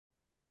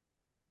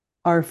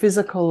Our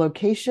physical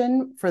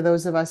location for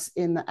those of us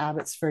in the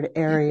Abbotsford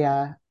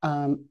area,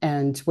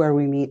 and where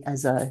we meet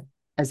as a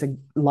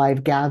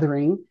live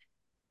gathering,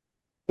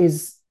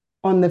 is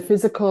on the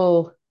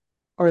physical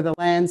or the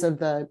lands of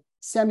the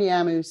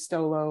Semiahmoo,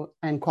 Stolo,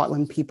 and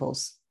Kwantlen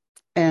peoples.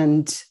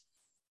 And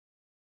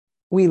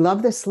we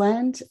love this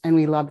land and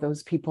we love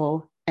those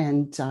people.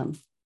 And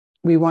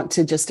we want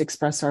to just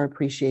express our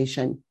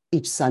appreciation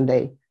each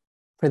Sunday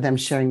for them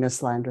sharing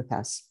this land with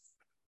us.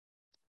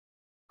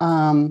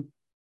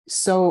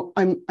 So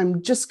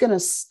I'm just going to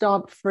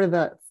stop for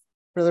the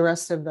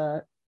rest of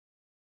the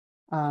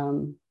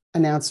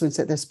announcements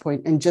at this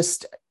point, and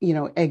just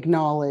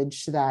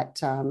acknowledge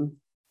that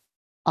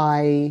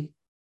I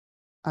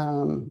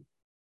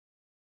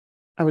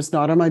was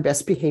not on my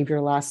best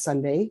behavior last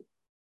Sunday,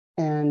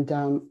 and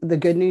the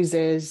good news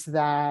is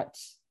that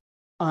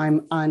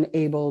I'm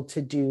unable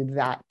to do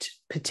that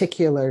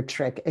particular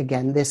trick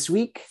again this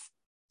week.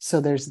 So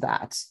there's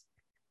that.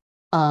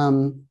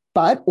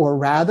 But, or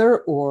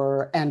rather,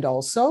 and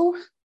also,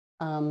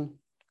 I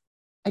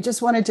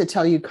just wanted to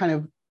tell you kind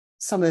of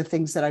some of the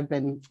things that I've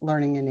been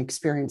learning and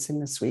experiencing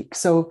this week.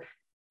 So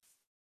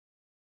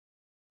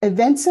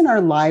events in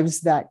our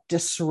lives that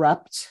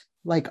disrupt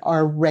like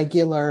our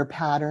regular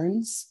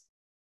patterns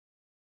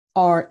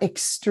are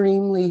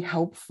extremely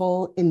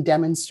helpful in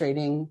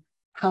demonstrating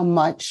how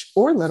much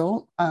or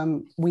little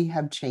we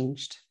have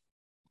changed.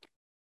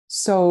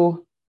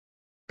 So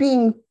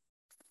being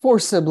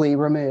forcibly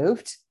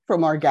removed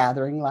from our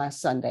gathering last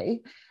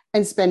Sunday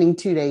and spending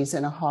 2 days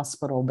in a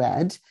hospital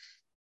bed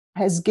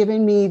has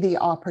given me the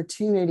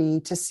opportunity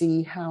to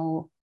see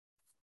how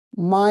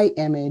my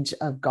image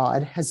of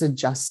God has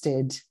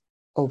adjusted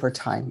over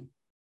time.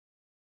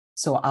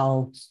 So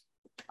I'll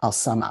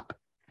sum up.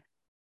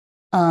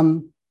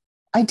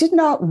 I did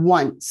not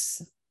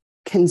once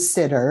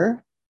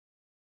consider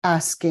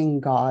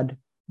asking God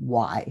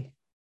why,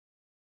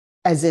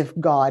 as if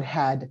God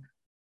had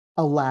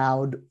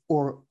allowed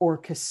or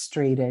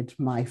orchestrated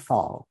my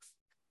fall.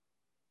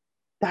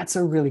 That's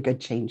a really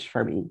good change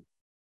for me.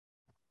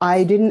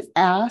 I didn't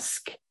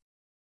ask,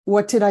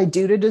 what did I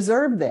do to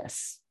deserve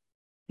this?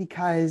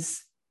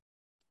 Because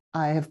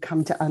I have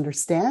come to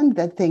understand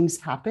that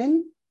things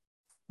happen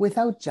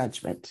without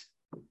judgment.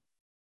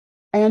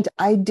 And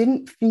I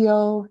didn't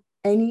feel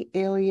any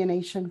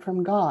alienation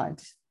from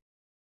God.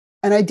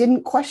 And I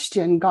didn't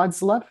question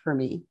God's love for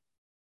me.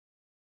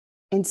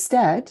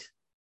 Instead,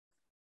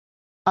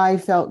 I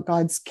felt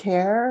God's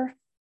care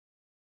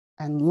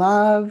and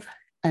love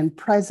and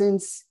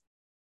presence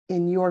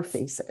in your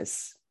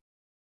faces,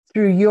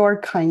 through your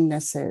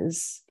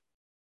kindnesses,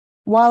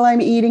 while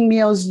I'm eating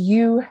meals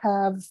you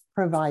have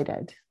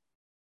provided.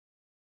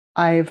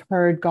 I've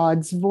heard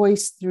God's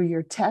voice through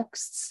your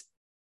texts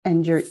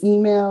and your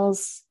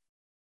emails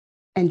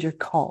and your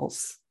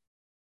calls.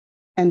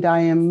 And I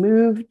am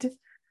moved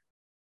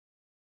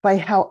by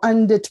how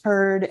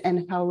undeterred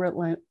and how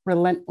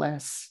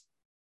relentless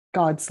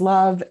God's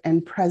love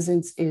and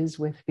presence is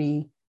with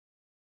me,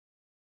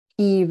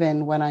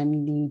 even when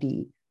I'm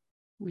needy,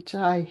 which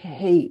I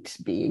hate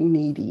being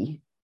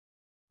needy.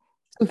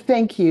 So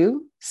thank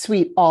you,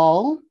 sweet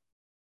all,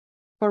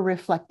 for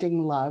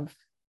reflecting love,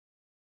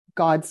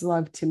 God's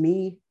love to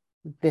me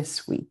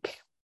this week.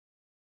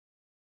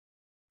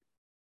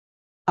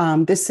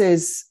 This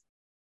is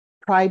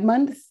Pride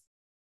Month.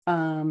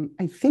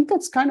 I think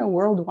that's kind of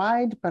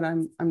worldwide, but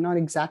I'm not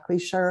exactly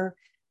sure.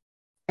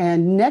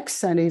 And next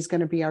Sunday is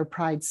going to be our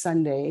Pride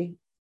Sunday.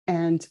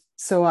 And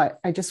so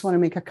I just want to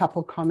make a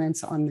couple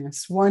comments on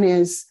this. One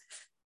is,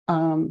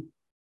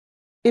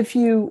 if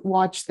you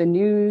watch the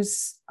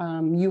news,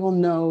 you will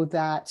know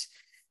that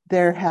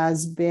there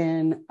has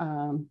been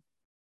an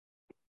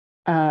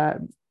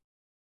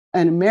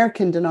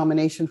American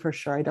denomination for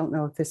sure. I don't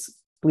know if this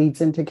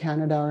bleeds into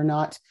Canada or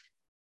not,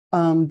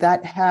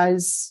 that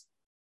has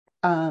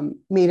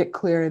made it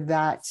clear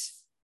that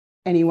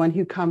anyone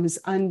who comes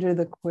under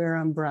the queer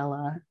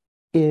umbrella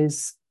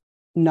is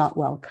not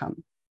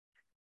welcome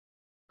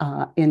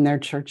in their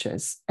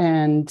churches,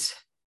 and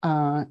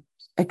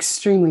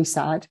extremely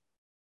sad.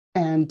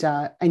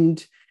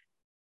 And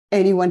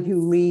anyone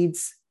who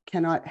leads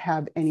cannot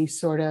have any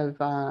sort of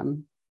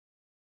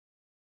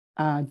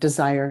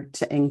desire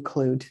to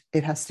include.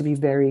 It has to be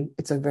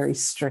it's a very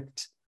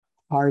strict,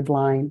 hard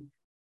line.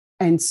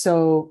 And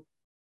so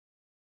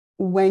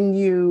when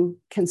you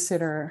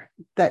consider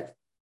that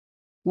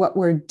what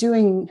we're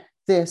doing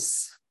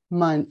this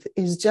month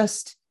is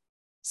just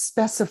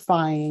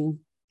specifying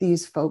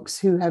these folks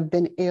who have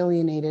been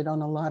alienated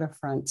on a lot of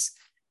fronts,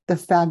 the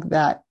fact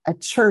that a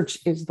church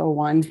is the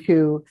one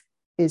who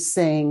is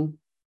saying,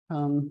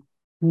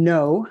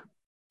 no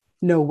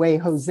way,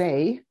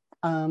 Jose,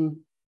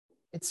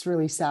 it's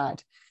really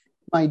sad.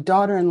 My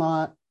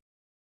daughter-in-law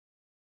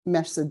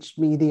messaged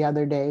me the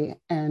other day,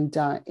 and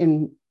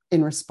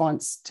in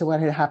response to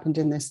what had happened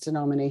in this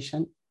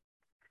denomination.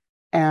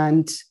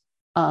 And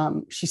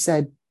she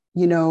said,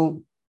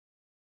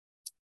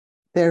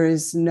 there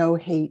is no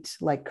hate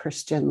like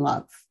Christian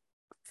love.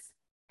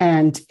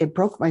 And it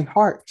broke my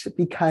heart,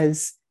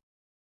 because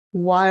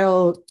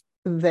while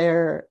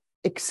they're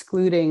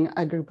excluding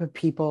a group of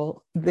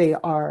people, they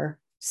are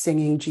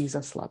singing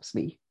Jesus Loves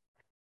Me.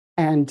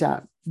 And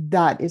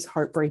that is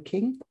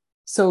heartbreaking.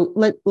 So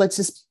let's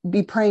just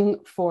be praying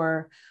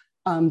for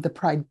the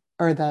pride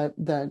or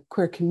the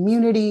queer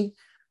community,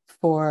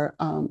 for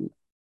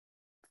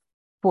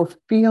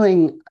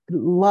feeling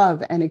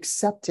love and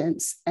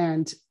acceptance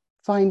and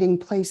finding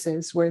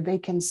places where they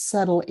can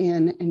settle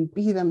in and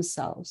be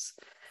themselves,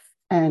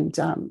 and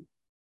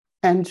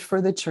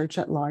for the church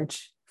at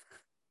large,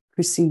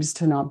 who seems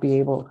to not be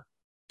able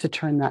to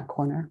turn that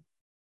corner.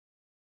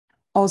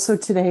 Also,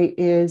 today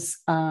is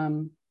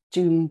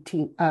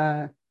Juneteenth.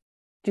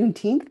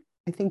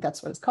 I think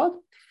that's what it's called.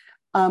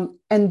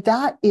 And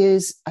that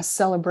is a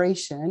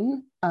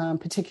celebration,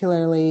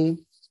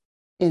 particularly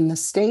in the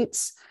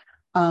States,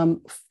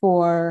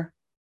 for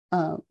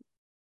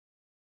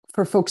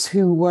folks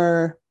who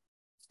were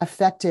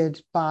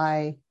affected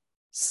by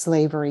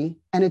slavery.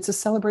 And it's a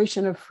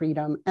celebration of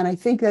freedom. And I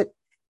think that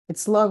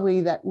it's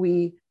lovely that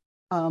we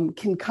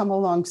can come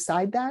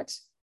alongside that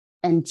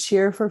and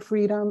cheer for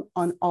freedom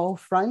on all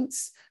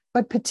fronts,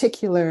 but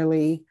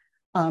particularly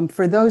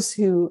for those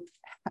who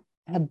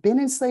have been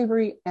in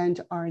slavery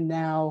and are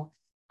now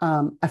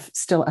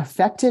still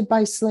affected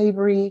by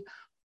slavery,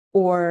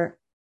 or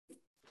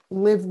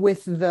live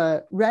with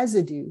the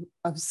residue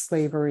of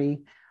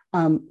slavery.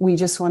 We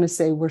just want to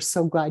say we're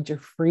so glad you're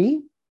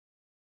free,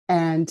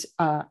 and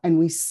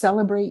we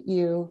celebrate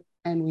you,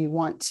 and we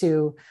want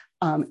to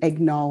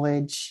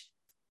acknowledge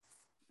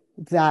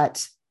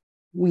that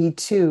we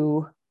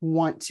too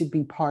want to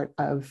be part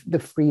of the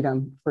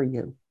freedom for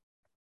you.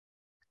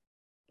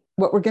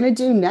 What we're going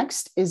to do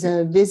next is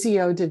a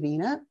Visio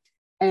Divina,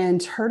 and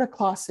Herta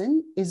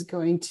Clausen is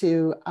going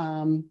to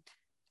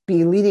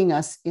be leading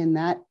us in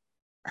that.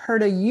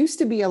 Herta used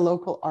to be a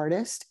local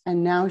artist,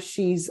 and now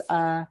she's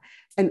an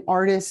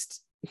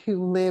artist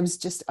who lives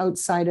just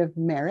outside of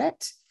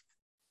Merritt.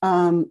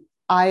 I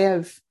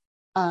have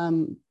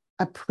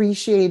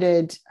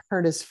appreciated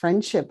Herta's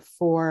friendship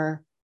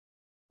for,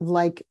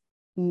 like,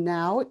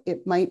 now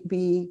it might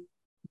be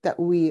that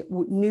we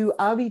knew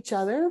of each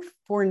other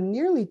for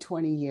nearly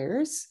 20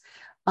 years.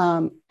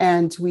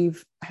 And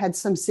we've had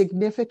some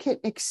significant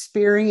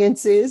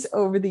experiences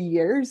over the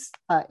years,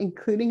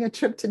 including a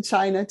trip to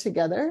China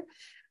together,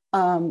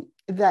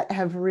 that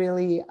have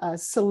really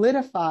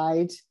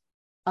solidified,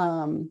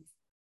 at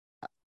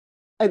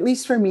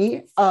least for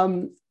me,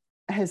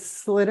 has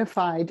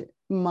solidified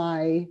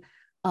my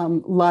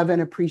love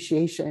and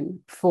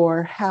appreciation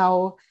for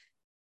how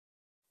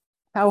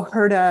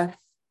Herta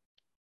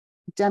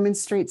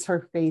demonstrates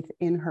her faith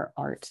in her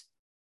art.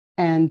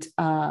 And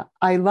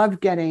I love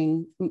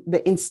getting the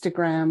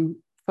Instagram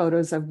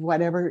photos of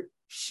whatever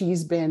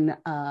she's been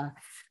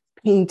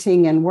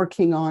painting and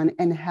working on,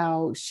 and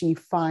how she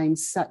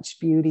finds such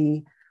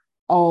beauty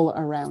all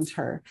around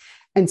her.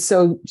 And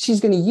so she's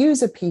going to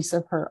use a piece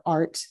of her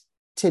art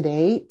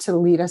today to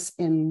lead us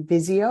in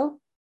Visio.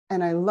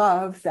 And I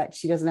love that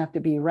she doesn't have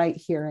to be right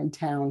here in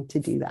town to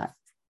do that.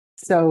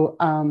 So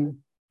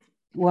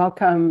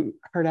welcome,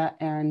 Herta,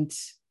 and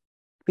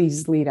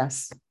please lead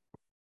us.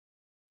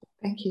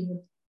 Thank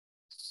you.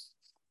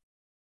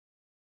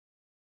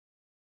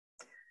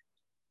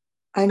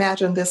 I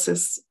imagine this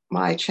is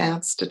my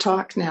chance to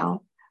talk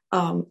now.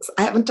 I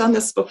haven't done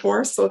this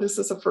before, so this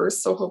is a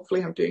first, so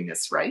hopefully I'm doing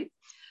this right.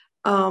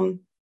 I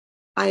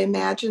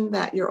imagine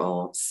that you're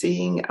all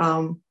seeing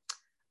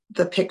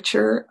the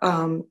picture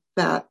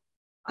that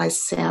I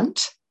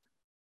sent.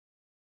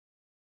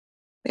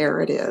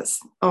 There it is.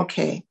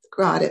 Okay,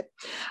 got it.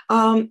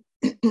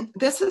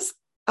 This is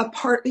a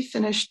partly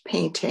finished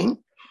painting,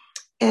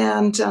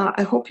 and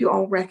I hope you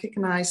all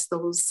recognize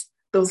those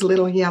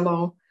little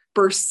yellow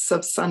bursts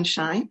of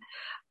sunshine.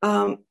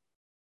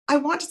 I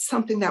wanted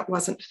something that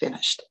wasn't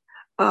finished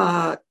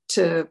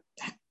to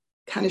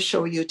kind of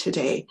show you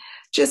today,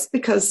 just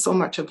because so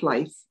much of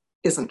life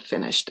isn't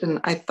finished. And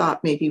I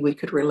thought maybe we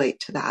could relate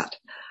to that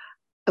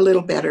a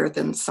little better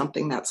than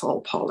something that's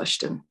all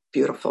polished and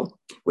beautiful,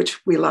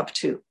 which we love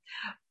too.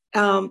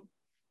 I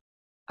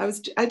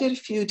did a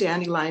few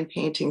dandelion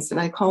paintings, and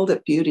I called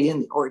it Beauty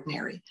in the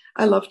Ordinary.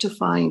 I love to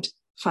find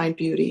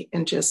beauty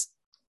in just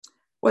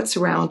what's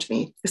around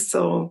me.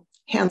 So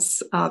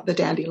hence the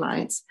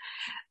dandelions.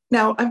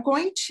 Now I'm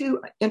going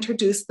to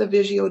introduce the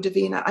Visio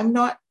Divina.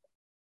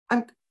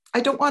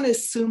 I don't want to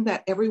assume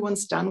that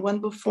everyone's done one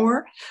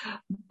before,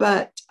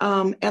 but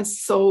and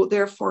so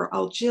therefore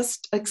I'll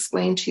just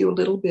explain to you a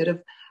little bit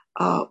of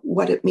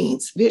what it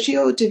means.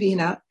 Visio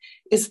Divina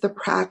is the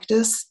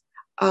practice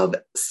of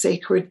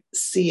sacred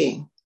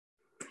seeing.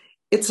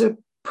 It's a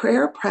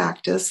prayer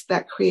practice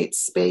that creates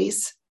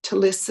space to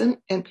listen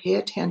and pay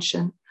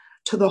attention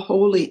to the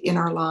holy in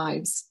our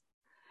lives.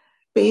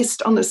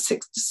 Based on the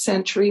 6th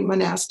century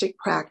monastic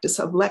practice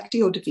of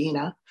Lectio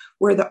Divina,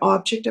 where the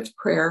object of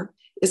prayer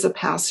is a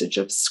passage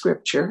of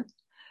scripture,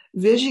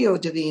 Visio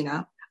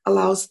Divina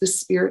allows the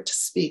Spirit to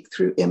speak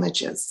through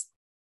images.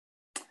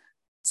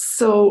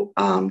 So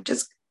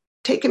just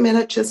take a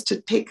minute just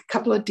to take a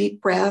couple of deep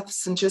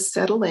breaths and just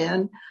settle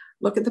in.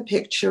 look at the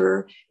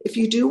picture. If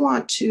you do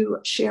want to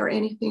share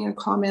anything in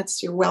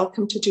comments, you're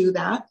welcome to do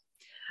that.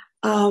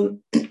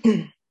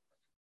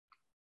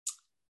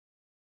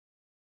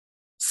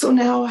 So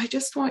now I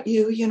just want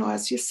you,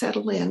 as you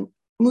settle in,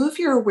 move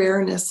your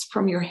awareness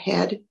from your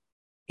head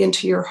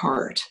into your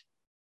heart.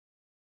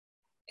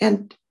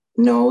 And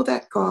know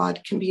that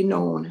God can be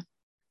known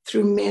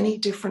through many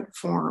different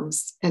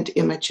forms and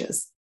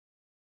images.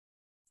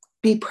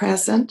 Be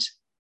present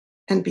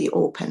and be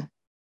open.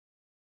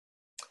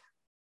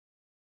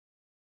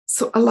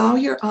 So allow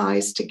your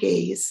eyes to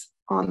gaze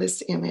on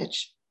this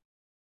image.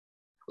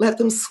 Let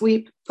them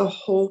sweep the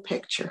whole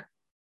picture.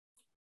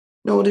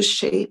 Notice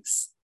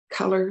shapes,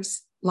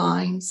 colors,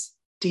 lines,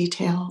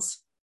 details.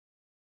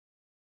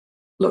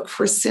 Look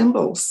for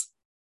symbols.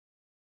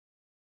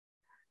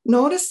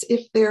 Notice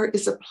if there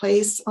is a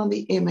place on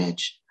the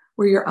image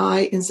where your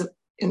eye is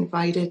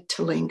invited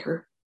to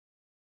linger.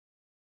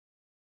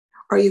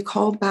 Are you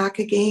called back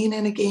again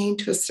and again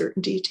to a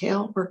certain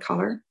detail or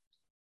color?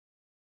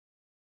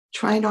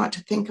 Try not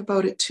to think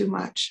about it too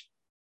much.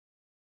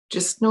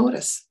 Just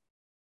notice.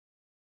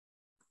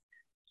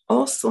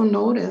 Also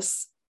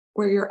notice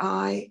where your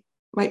eye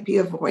might be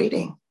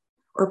avoiding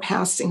or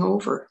passing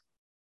over.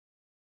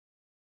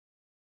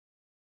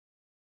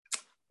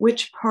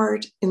 Which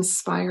part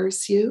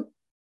inspires you?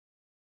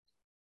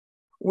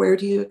 Where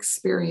do you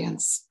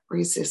experience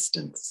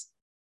resistance?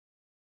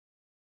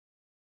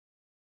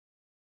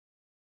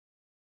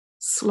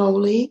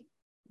 Slowly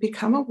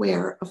become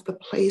aware of the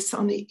place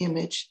on the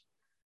image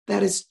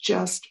that is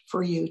just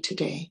for you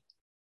today.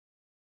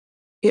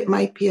 It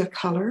might be a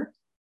color,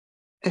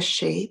 a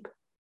shape,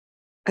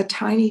 a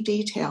tiny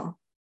detail.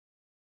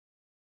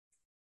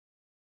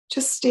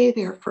 Just stay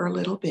there for a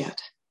little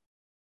bit.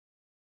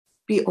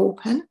 Be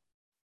open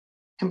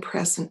and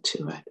present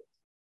to it.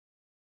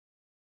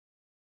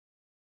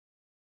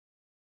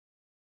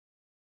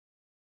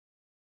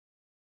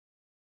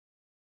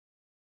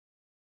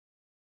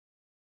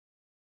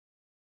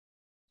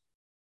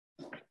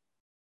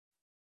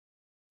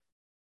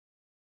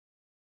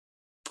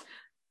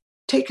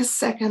 Take a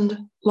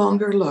second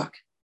longer look.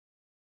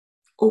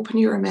 Open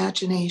your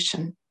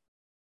imagination.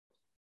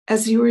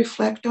 As you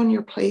reflect on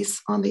your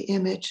place on the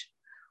image,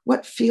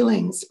 what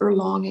feelings or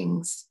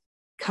longings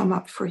come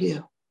up for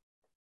you?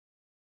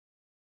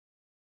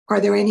 Are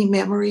there any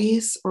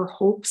memories or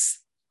hopes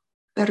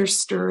that are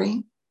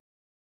stirring?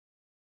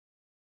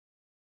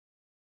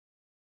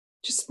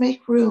 Just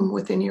make room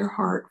within your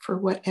heart for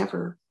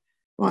whatever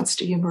wants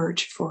to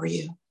emerge for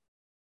you.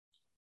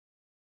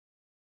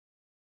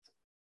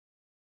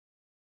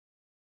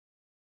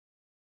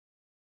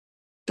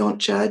 Don't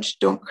judge,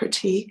 don't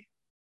critique,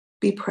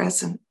 be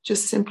present.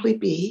 Just simply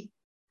be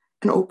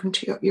and open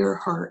to your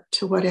heart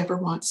to whatever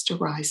wants to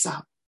rise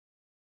up.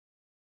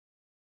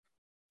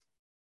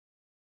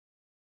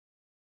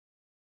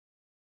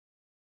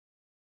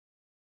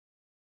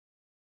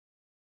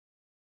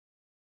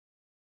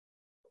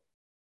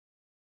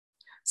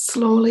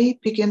 Slowly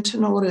begin to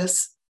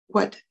notice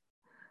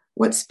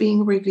what's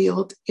being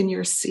revealed in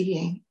your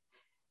seeing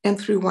and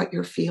through what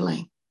you're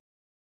feeling.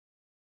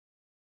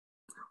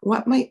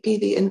 What might be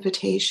the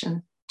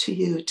invitation to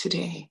you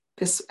today,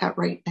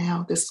 right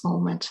now, this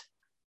moment?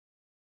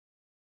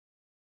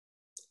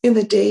 In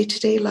the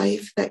day-to-day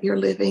life that you're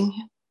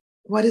living,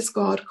 what is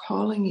God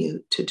calling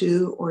you to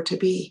do or to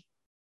be?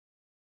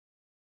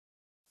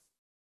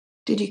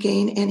 Did you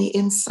gain any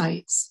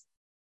insights?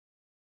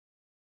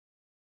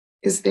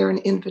 Is there an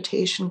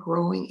invitation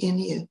growing in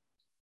you?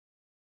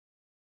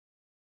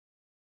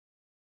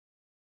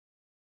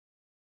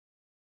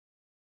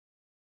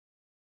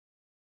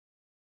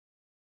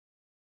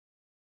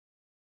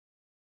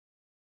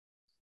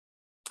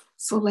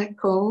 So let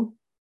go,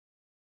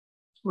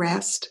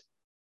 rest,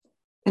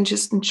 and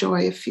just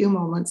enjoy a few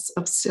moments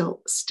of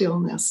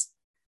stillness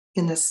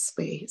in this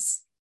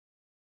space.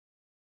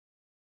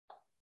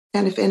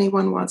 And if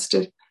anyone wants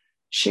to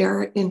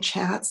share it in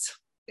chats,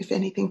 if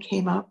anything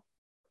came up,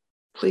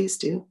 please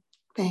do.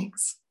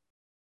 Thanks.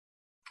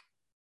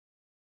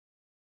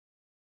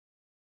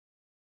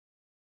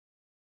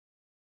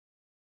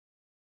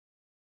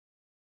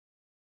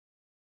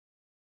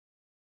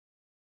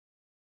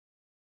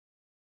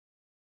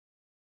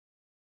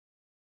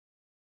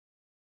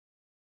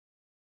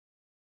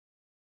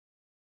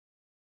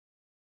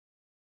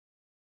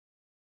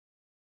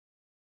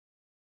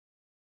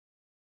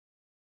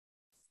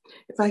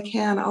 If I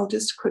can, I'll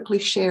just quickly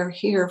share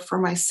here for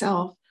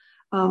myself.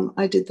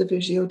 I did the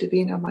Visio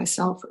Divina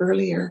myself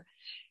earlier.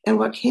 And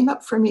what came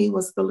up for me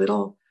was the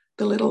little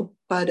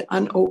bud,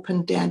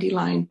 unopened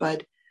dandelion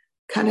bud,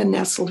 kind of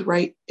nestled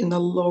right in the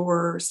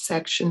lower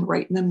section,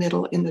 right in the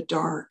middle in the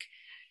dark.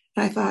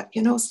 And I thought,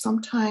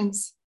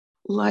 sometimes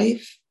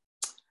life,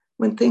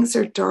 when things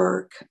are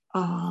dark,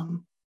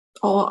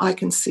 all I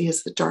can see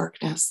is the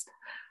darkness.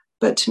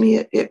 But to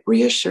me, it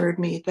reassured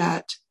me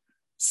that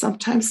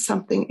sometimes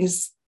something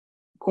is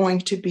going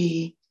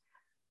to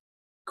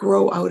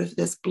grow out of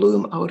this,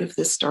 bloom out of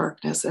this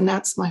darkness. And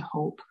that's my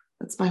hope.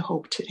 That's my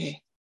hope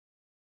today.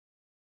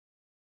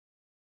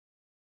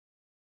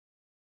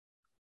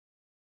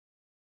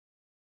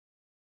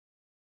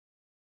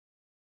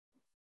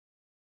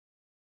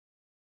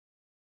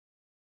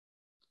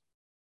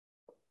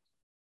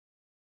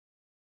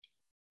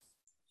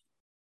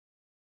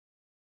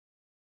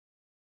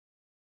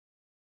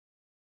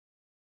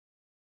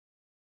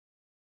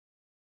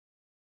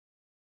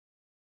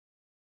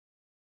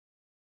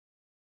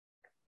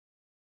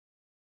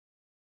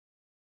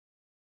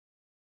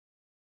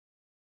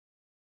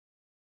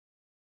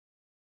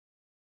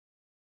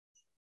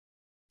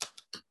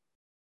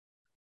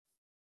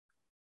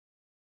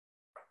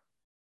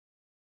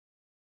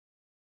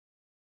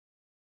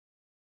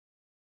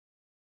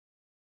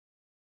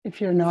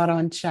 if you're not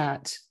on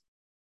chat,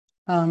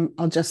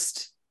 I'll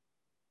just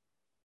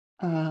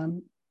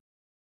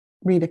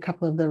read a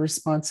couple of the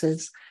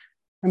responses.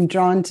 I'm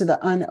drawn to the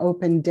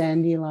unopened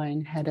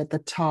dandelion head at the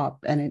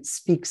top, and it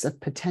speaks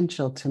of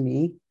potential to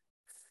me.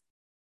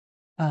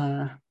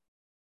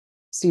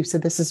 Steve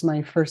said, this is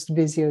my first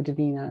Visio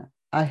Divina.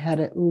 I had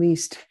at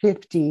least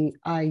 50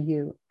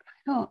 IU.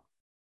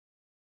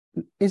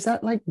 Is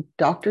that like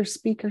doctor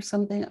speak or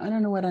something? I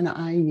don't know what an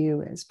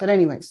IU is. But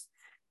anyways,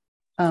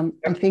 I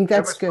think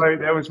that's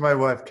good. That was my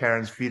wife,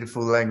 Karen's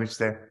beautiful language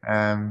there.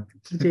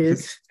 It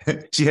is.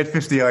 She had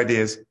 50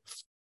 ideas.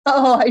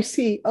 Oh, I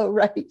see. Oh,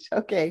 right.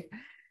 Okay.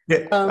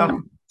 Yeah.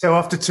 So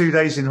after 2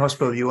 days in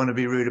hospital, you want to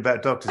be rude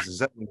about doctors? Is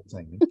that what you're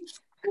saying?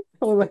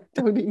 Oh,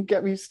 don't even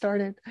get me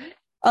started.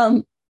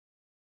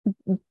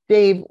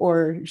 Dave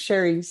or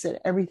Sherry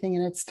said everything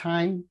in its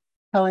time.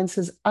 Helen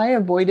says, I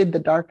avoided the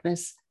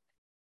darkness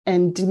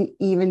and didn't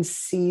even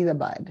see the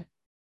bud.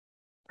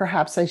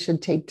 Perhaps I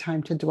should take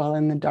time to dwell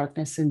in the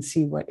darkness and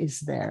see what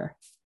is there.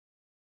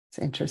 It's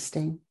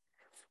interesting.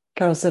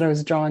 Carol said I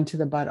was drawn to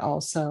the bud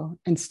also.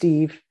 And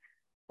Steve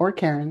or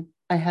Karen,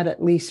 I had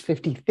at least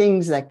 50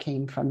 things that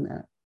came from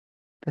the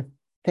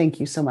thank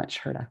you so much,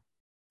 Herta.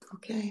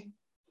 Okay.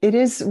 It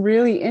is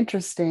really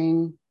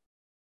interesting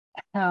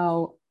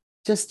how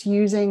just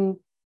using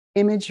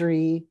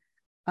imagery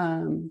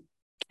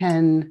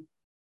can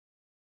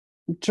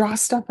draw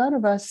stuff out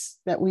of us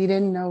that we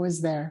didn't know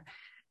was there.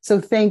 So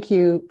thank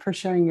you for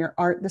sharing your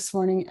art this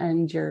morning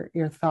and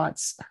your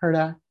thoughts,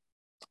 Herta.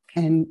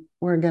 And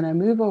we're going to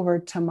move over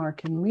to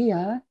Mark and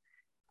Leah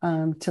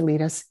to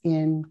lead us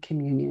in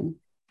communion.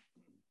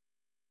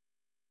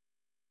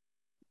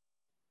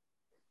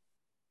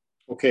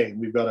 Okay,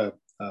 we've got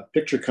a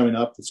picture coming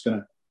up that's going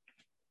to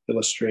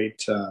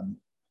illustrate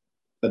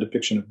a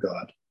depiction of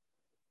God.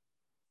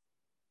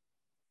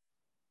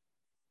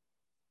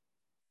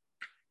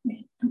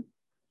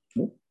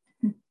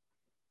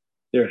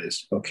 There it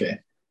is. Okay.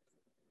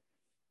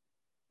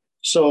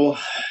 So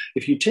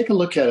if you take a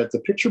look at it, the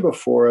picture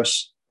before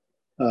us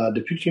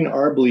depicting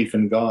our belief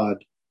in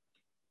God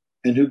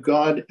and who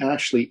God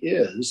actually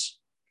is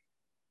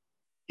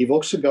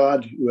evokes a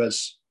God who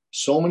has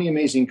so many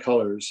amazing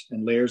colors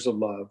and layers of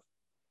love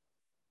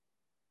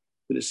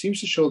that it seems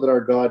to show that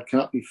our God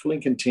cannot be fully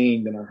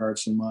contained in our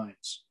hearts and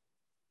minds.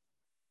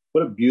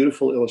 What a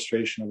beautiful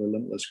illustration of our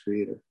limitless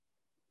Creator.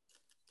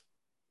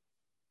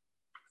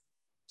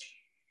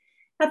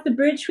 At the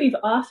Bridge, we've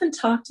often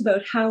talked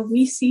about how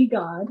we see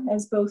God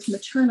as both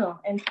maternal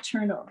and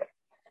paternal.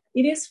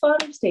 It is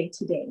Father's Day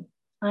today.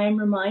 I am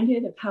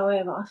reminded of how I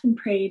have often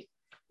prayed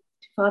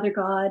to Father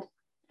God,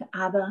 to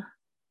Abba.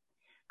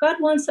 God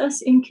wants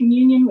us in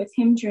communion with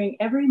him during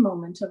every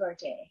moment of our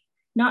day,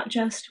 not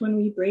just when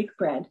we break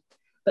bread,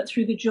 but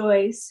through the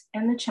joys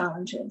and the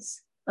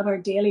challenges of our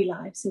daily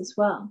lives as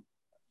well.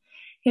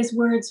 His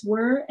words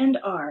were and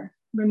are,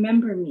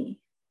 remember me.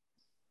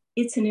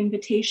 It's an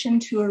invitation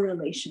to a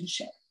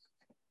relationship.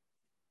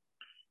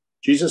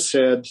 Jesus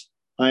said,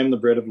 I am the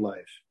bread of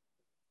life.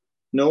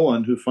 No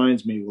one who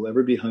finds me will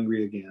ever be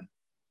hungry again.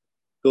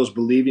 Those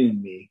believing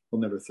in me will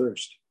never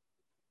thirst.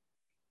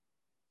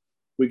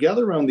 We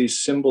gather around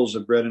these symbols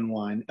of bread and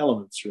wine,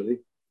 elements really,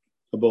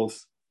 of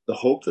both the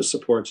hope that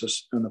supports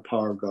us and the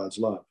power of God's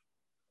love.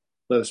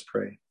 Let us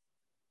pray.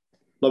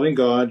 Loving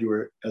God, you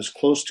are as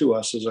close to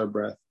us as our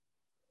breath.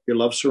 Your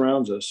love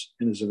surrounds us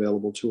and is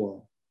available to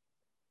all.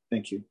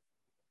 Thank you.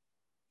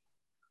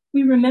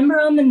 We remember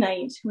on the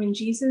night when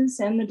Jesus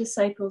and the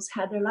disciples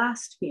had their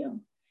last meal.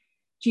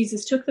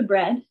 Jesus took the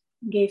bread,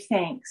 gave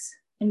thanks,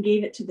 and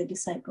gave it to the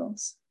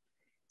disciples,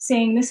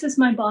 saying, "This is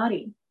my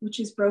body, which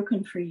is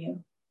broken for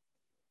you.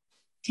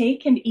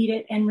 Take and eat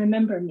it and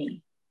remember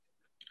me."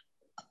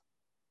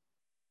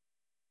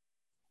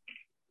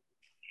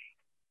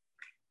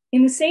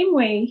 In the same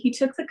way, he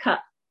took the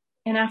cup,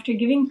 and after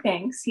giving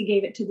thanks, he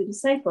gave it to the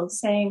disciples,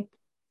 saying,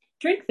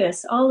 "Drink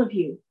this, all of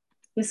you.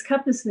 This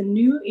cup is the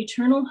new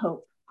eternal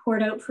hope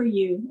poured out for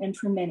you and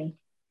for many.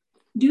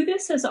 Do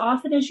this as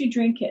often as you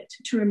drink it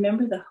to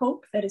remember the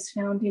hope that is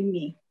found in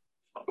me."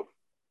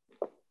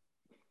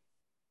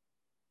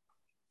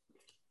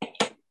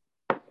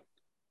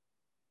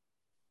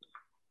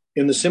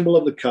 In the symbol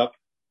of the cup,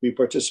 we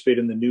participate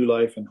in the new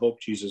life and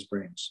hope Jesus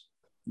brings.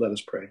 Let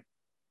us pray.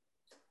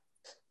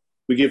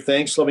 We give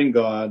thanks, loving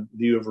God, that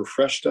you have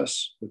refreshed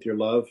us with your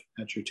love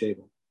at your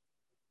table.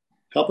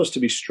 Help us to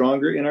be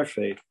stronger in our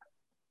faith.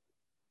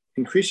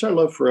 Increase our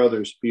love for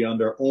others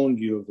beyond our own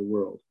view of the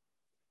world.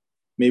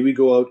 May we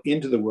go out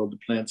into the world to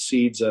plant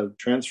seeds of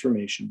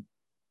transformation,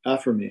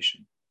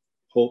 affirmation,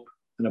 hope,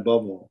 and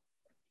above all,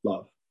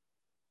 love.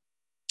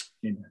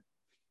 Amen.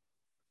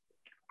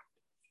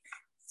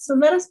 So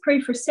let us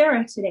pray for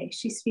Sarah today.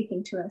 She's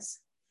speaking to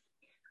us.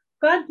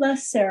 God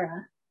bless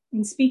Sarah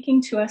in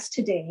speaking to us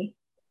today,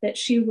 that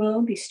she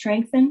will be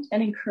strengthened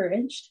and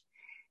encouraged,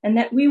 and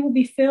that we will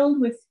be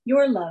filled with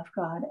your love,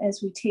 God,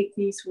 as we take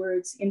these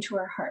words into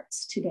our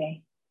hearts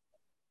today.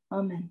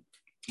 Amen.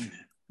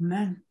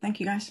 Amen. Thank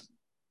you, guys.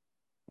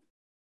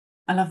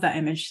 I love that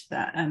image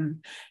that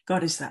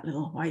God is that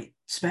little white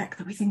speck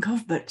that we think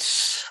of, but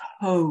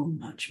so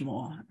much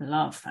more. I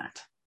love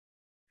that.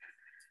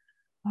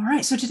 All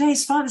right, so today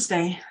is Father's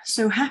Day.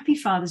 So happy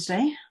Father's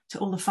Day to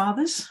all the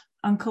fathers,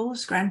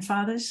 uncles,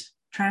 grandfathers,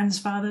 trans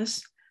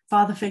fathers,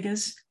 father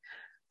figures,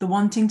 the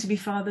wanting to be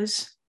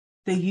fathers,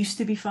 the used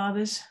to be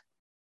fathers,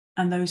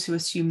 and those who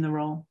assume the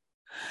role.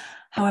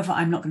 However,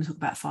 I'm not going to talk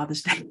about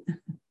Father's Day.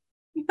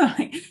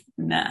 Like,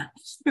 nah,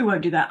 we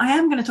won't do that. I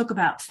am going to talk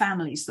about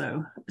families,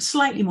 though,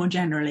 slightly more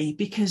generally,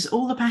 because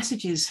all the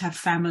passages have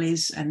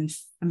families and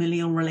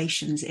familial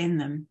relations in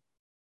them.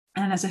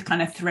 And as a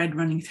kind of thread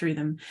running through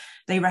them,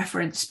 they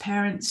reference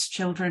parents,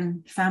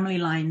 children, family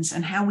lines,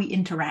 and how we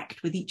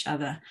interact with each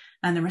other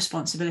and the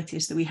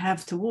responsibilities that we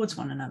have towards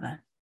one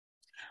another.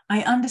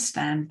 I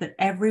understand that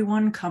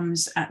everyone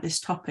comes at this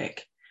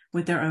topic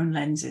with their own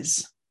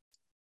lenses.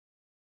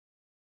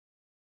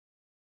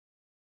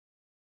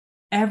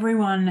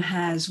 Everyone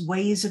has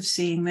ways of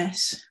seeing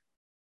this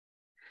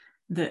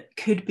that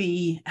could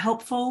be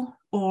helpful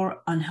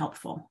or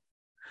unhelpful.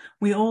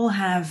 We all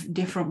have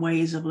different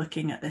ways of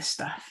looking at this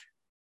stuff.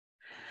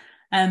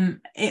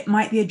 It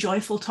might be a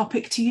joyful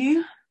topic to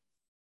you.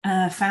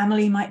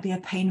 Family might be a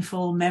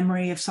painful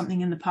memory of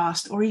something in the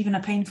past, or even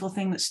a painful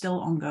thing that's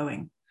still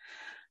ongoing.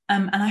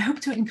 And I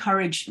hope to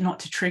encourage not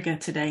to trigger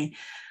today,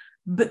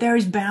 but there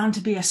is bound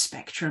to be a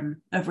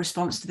spectrum of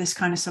response to this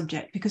kind of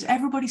subject because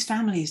everybody's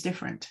family is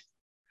different.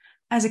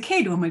 As a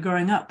kid, when we're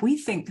growing up, we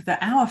think that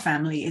our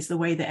family is the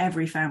way that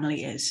every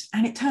family is.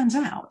 And it turns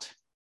out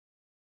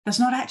that's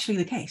not actually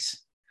the case.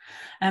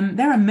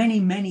 There are many,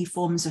 many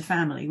forms of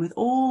family with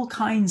all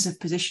kinds of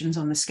positions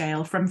on the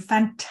scale, from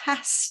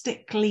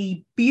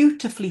fantastically,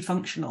 beautifully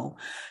functional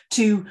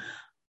to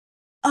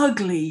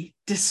ugly,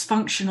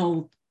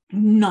 dysfunctional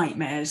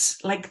nightmares.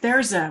 Like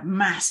there's a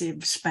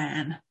massive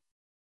span.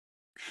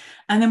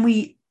 And then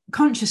we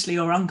consciously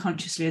or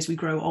unconsciously, as we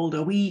grow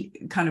older, we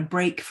kind of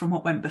break from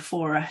what went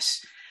before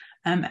us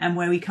and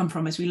where we come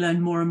from as we learn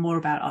more and more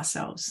about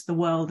ourselves, the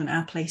world and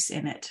our place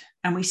in it.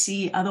 And we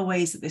see other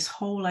ways that this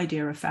whole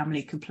idea of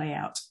family could play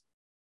out.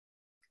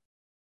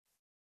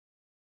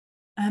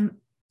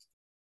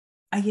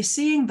 Are you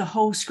seeing the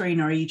whole screen,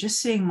 or are you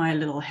just seeing my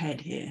little head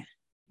here?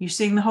 You're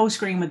seeing the whole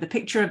screen with the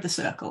picture of the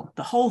circle,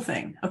 the whole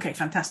thing. Okay,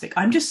 fantastic.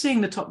 I'm just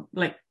seeing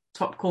the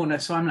top corner.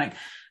 So I'm like,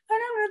 I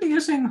don't really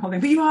you're seeing the whole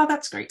thing, but you are,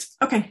 that's great.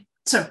 Okay,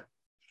 so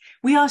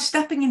we are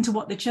stepping into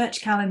what the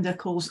church calendar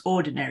calls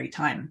ordinary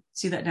time.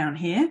 See that down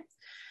here?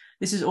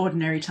 This is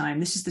ordinary time.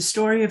 This is the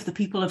story of the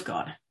people of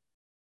God.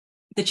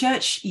 The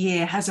church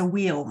year has a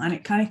wheel and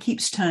it kind of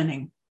keeps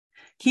turning,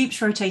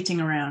 keeps rotating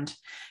around.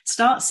 It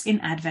starts in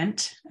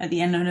Advent at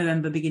the end of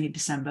November, beginning of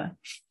December.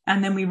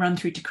 And then we run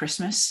through to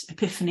Christmas,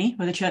 Epiphany,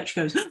 where the church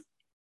goes,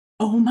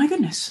 oh my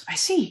goodness, I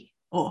see.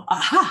 Or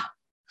aha,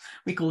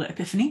 we call it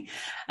Epiphany.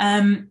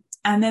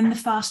 And then the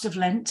fast of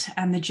Lent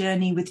and the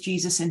journey with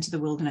Jesus into the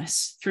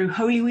wilderness through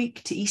Holy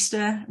Week to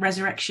Easter,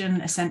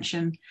 Resurrection,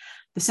 Ascension,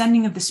 the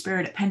sending of the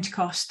Spirit at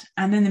Pentecost,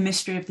 and then the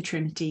mystery of the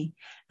Trinity.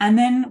 And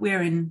then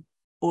we're in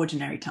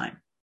ordinary time,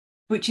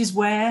 which is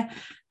where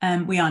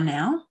we are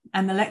now.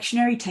 And the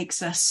lectionary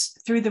takes us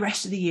through the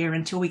rest of the year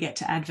until we get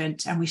to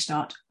Advent and we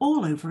start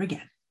all over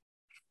again.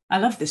 I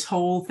love this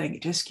whole thing.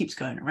 It just keeps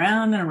going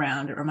around and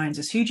around. It reminds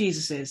us who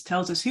Jesus is,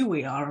 tells us who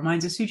we are,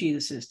 reminds us who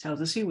Jesus is, tells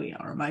us who we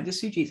are, reminds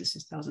us who Jesus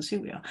is, tells us who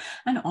we are,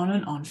 and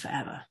on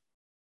forever.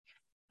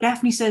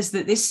 Gaffney says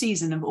that this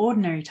season of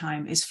ordinary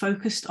time is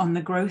focused on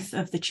the growth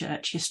of the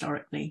church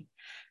historically,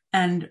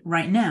 and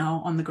right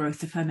now on the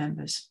growth of her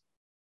members.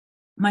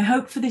 My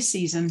hope for this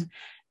season,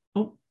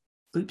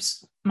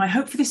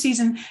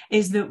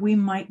 is that we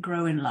might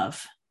grow in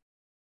love.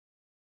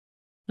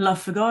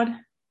 Love for God,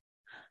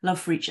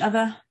 love for each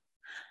other,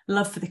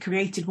 love for the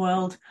created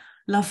world,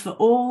 love for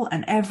all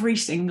and every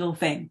single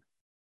thing.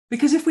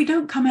 Because if we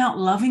don't come out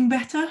loving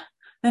better,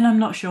 then I'm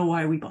not sure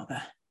why we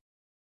bother.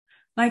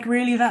 Like,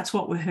 really, that's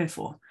what we're here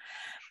for.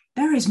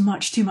 There is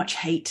much too much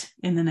hate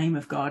in the name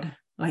of God,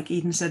 like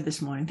Eden said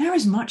this morning. There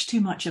is much too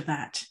much of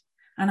that.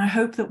 And I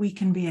hope that we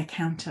can be a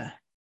counter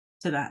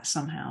to that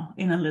somehow,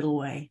 in a little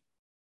way.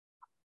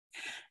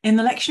 In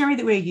the lectionary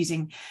that we're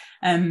using,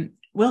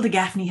 Wilder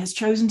Gaffney has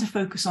chosen to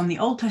focus on the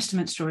Old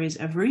Testament stories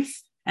of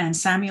Ruth and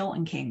Samuel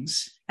and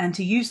Kings, and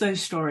to use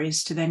those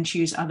stories to then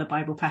choose other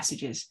Bible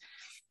passages.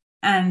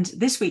 And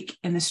this week,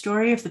 in the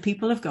story of the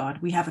people of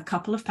God, we have a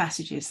couple of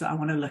passages that I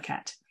want to look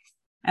at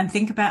and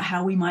think about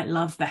how we might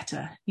love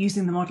better,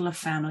 using the model of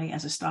family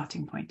as a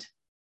starting point.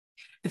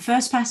 The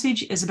first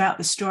passage is about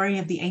the story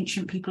of the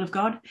ancient people of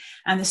God,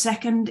 and the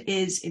second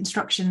is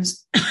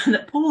instructions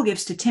that Paul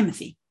gives to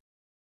Timothy,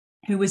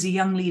 who was a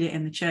young leader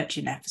in the church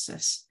in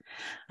Ephesus,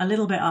 a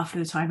little bit after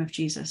the time of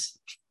Jesus,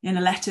 in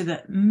a letter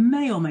that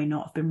may or may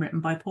not have been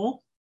written by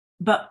Paul.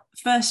 But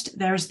first,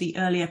 there is the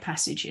earlier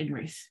passage in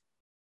Ruth.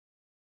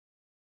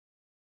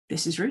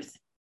 This is Ruth.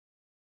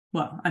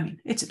 Well, I mean,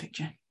 it's a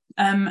picture.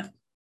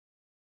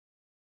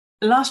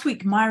 Last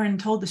week, Myron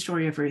told the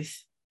story of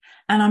Ruth,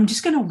 and I'm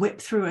just going to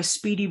whip through a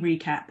speedy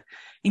recap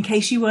in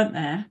case you weren't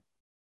there.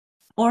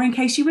 or in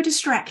case you were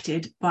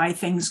distracted by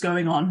things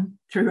going on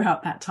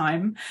throughout that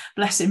time.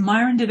 Bless him,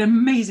 Myron did an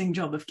amazing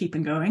job of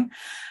keeping going.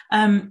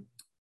 And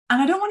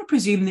I don't want to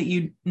presume that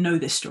you know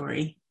this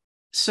story.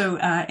 So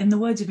in the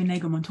words of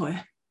Inigo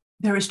Montoya,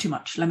 there is too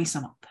much. Let me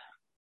sum up.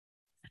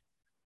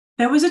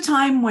 There was a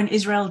time when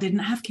Israel didn't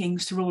have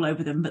kings to rule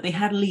over them, but they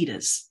had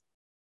leaders.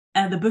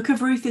 The book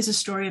of Ruth is a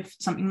story of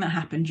something that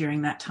happened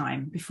during that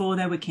time, before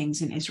there were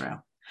kings in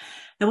Israel.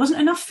 There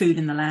wasn't enough food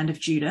in the land of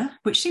Judah,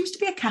 which seems to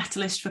be a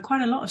catalyst for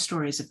quite a lot of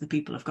stories of the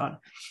people of God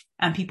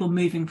and people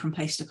moving from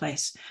place to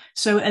place.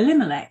 So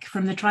Elimelech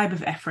from the tribe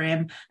of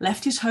Ephraim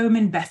left his home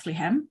in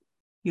Bethlehem.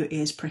 Your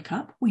ears prick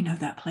up, we know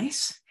that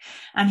place.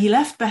 And he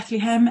left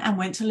Bethlehem and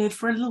went to live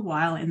for a little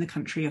while in the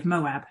country of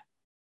Moab.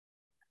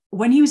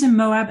 When he was in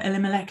Moab,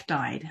 Elimelech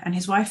died, and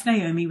his wife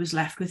Naomi was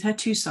left with her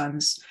 2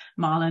 sons,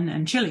 Mahlon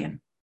and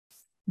Chilion.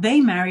 They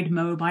married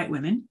Moabite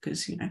women,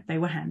 because, they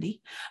were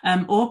handy,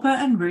 Orpah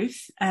and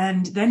Ruth,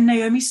 and then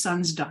Naomi's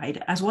sons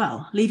died as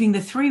well, leaving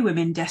the 3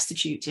 women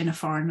destitute in a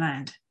foreign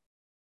land.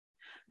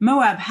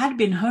 Moab had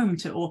been home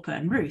to Orpah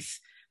and Ruth,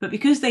 but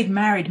because they'd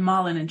married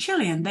Mahlon and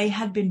Chilion, they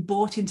had been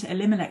bought into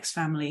Elimelech's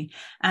family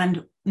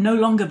and no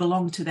longer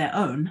belonged to their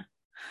own.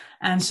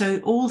 And so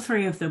all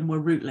 3 of them were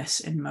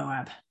rootless in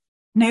Moab.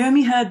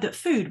 Naomi heard that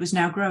food was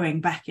now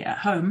growing back at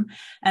home,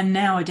 and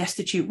now a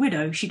destitute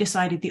widow, she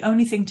decided the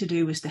only thing to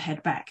do was to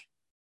head back.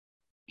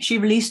 She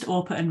released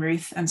Orpah and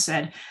Ruth and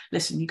said,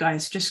 listen, you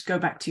guys, just go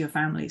back to your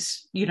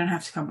families. You don't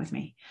have to come with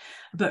me.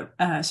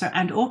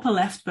 And Orpah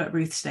left, but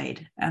Ruth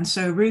stayed. And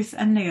so Ruth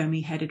and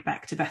Naomi headed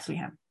back to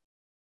Bethlehem.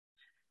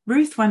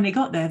 Ruth, when they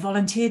got there,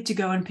 volunteered to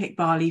go and pick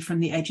barley from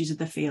the edges of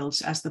the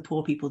fields, as the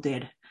poor people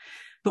did.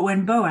 But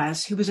when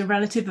Boaz, who was a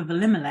relative of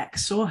Elimelech,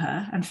 saw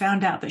her and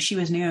found out that she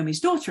was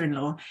Naomi's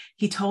daughter-in-law,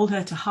 he told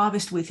her to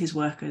harvest with his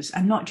workers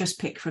and not just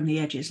pick from the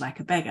edges like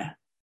a beggar.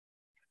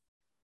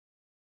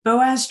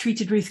 Boaz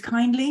treated Ruth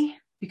kindly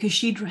because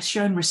she'd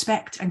shown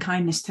respect and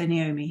kindness to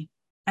Naomi,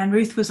 and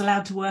Ruth was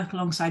allowed to work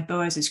alongside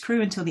Boaz's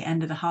crew until the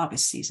end of the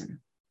harvest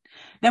season.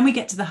 Then we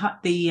get to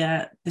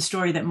the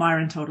story that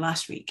Myron told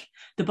last week.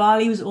 The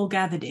barley was all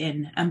gathered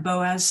in, and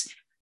Boaz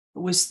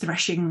was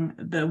threshing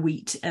the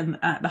wheat and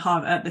at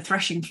the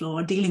threshing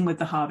floor, dealing with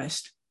the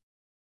harvest.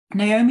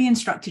 Naomi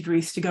instructed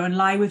Ruth to go and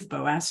lie with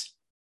Boaz.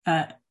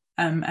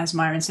 As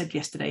Myron said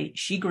yesterday,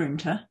 she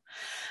groomed her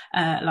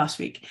last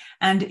week,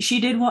 and she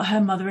did what her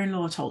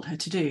mother-in-law told her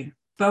to do.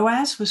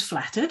 Boaz was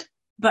flattered,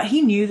 but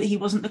he knew that he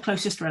wasn't the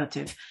closest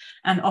relative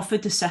and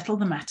offered to settle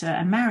the matter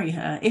and marry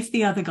her if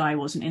the other guy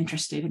wasn't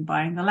interested in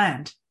buying the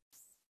land.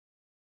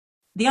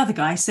 The other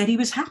guy said he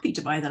was happy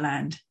to buy the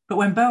land, but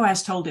when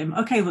Boaz told him,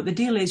 okay, well, the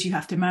deal is you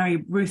have to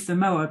marry Ruth the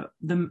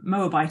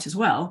Moabite as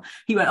well,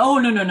 he went, oh,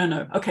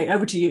 no. Okay,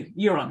 over to you.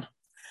 You're on.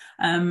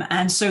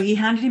 And so he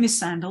handed him his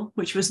sandal,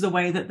 which was the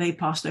way that they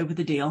passed over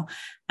the deal,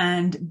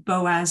 and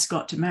Boaz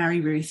got to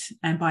marry Ruth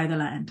and buy the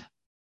land.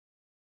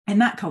 In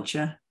that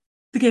culture,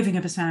 the giving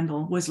of a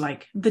sandal was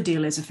like, the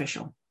deal is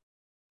official.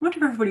 I wonder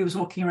if everybody was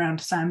walking around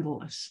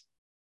sandalless.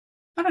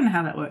 I don't know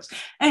how that works.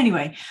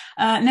 Anyway,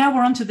 now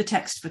we're on to the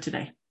text for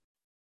today.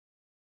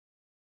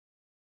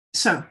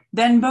 So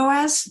then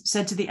Boaz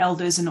said to the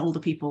elders and all the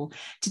people,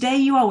 today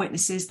you are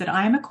witnesses that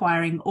I am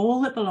acquiring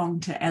all that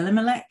belonged to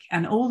Elimelech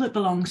and all that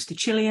belongs to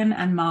Chilion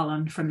and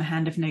Mahlon from the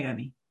hand of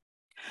Naomi.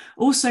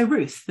 Also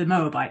Ruth, the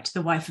Moabite,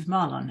 the wife of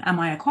Mahlon, am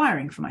I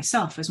acquiring for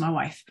myself as my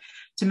wife,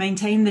 to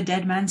maintain the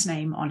dead man's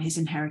name on his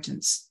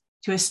inheritance,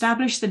 to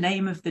establish the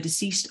name of the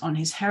deceased on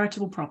his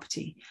heritable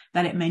property,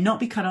 that it may not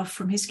be cut off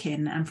from his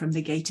kin and from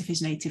the gate of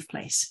his native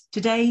place.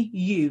 Today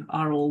you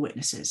are all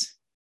witnesses.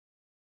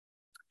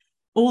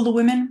 All the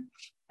women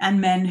and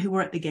men who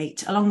were at the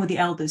gate, along with the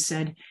elders,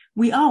 said,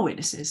 we are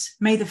witnesses.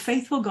 May the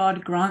faithful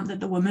God grant that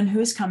the woman who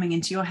is coming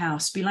into your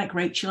house be like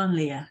Rachel and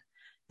Leah.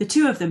 The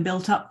 2 of them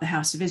built up the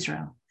house of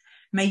Israel.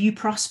 May you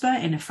prosper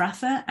in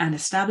Ephrathah and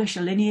establish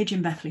a lineage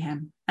in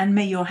Bethlehem. And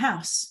may your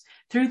house,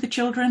 through the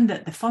children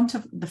that the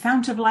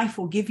fount of life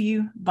will give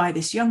you by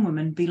this young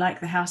woman, be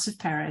like the house of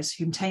Perez,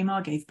 whom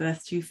Tamar gave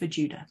birth to for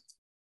Judah.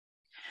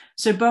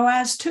 So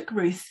Boaz took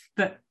Ruth,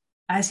 but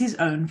as his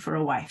own for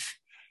a wife.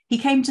 He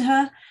came to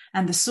her,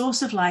 and the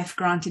source of life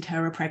granted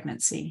her a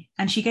pregnancy,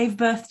 and she gave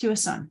birth to a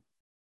son.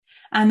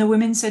 And the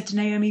women said to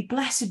Naomi,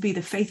 blessed be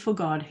the faithful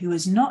God who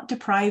has not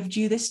deprived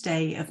you this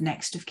day of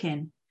next of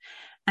kin,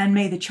 and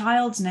may the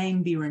child's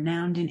name be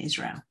renowned in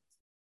Israel.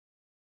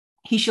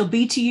 He shall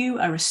be to you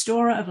a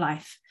restorer of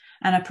life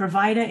and a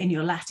provider in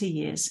your latter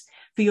years,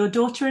 for your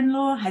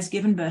daughter-in-law has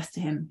given birth to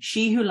him,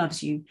 she who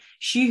loves you,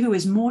 she who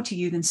is more to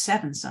you than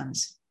 7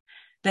 sons.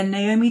 Then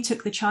Naomi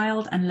took the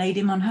child and laid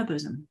him on her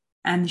bosom,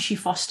 and she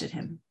fostered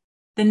him.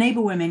 The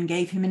neighbor women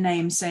gave him a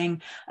name,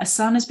 saying, a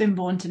son has been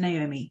born to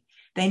Naomi.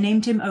 They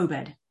named him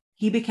Obed.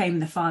 He became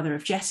the father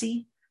of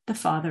Jesse, the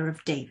father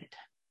of David.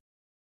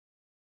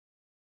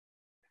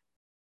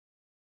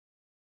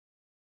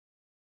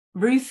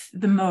 Ruth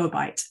the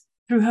Moabite,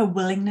 through her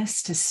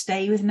willingness to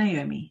stay with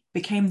Naomi,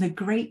 became the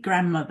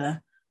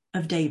great-grandmother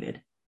of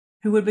David,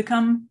 who would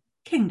become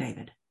King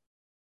David.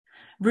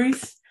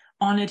 Ruth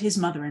honored his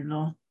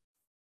mother-in-law.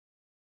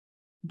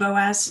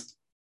 Boaz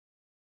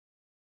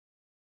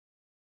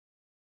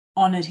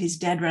honored his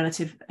dead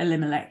relative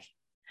Elimelech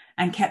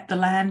and kept the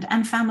land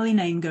and family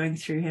name going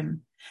through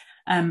him,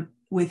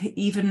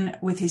 even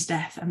with his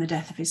death and the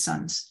death of his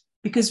sons.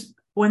 Because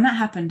when that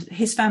happened,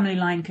 his family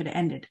line could have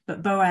ended,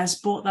 but Boaz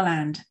bought the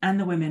land and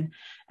the women,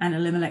 and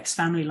Elimelech's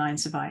family line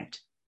survived.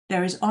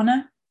 There is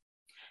honor,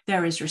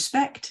 there is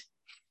respect,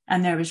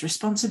 and there is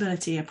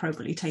responsibility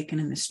appropriately taken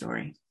in this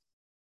story.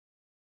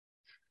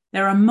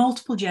 There are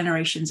multiple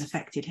generations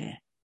affected here.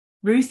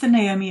 Ruth and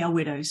Naomi are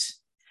widows,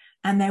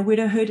 and their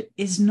widowhood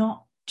is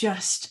not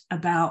just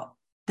about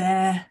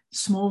their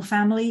small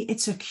family,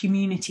 it's a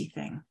community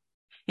thing.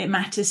 It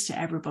matters to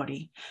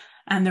everybody.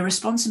 And the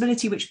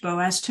responsibility which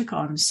Boaz took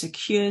on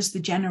secures the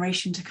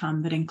generation to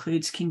come that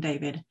includes King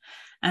David.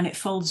 And it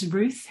folds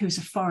Ruth, who's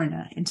a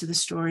foreigner, into the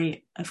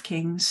story of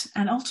Kings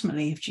and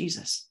ultimately of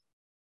Jesus.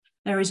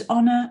 There is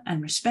honor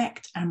and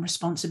respect and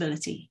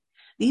responsibility.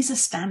 These are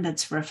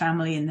standards for a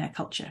family in their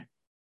culture.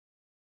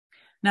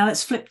 Now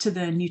let's flip to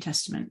the New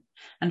Testament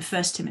and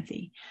 1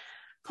 Timothy.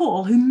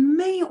 Paul, who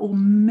may or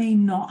may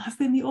not have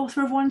been the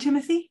author of 1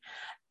 Timothy,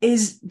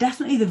 is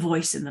definitely the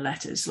voice in the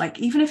letters. Like,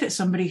 even if it's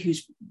somebody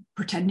who's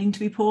pretending to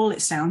be Paul,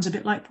 it sounds a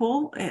bit like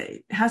Paul.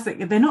 It has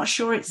they're not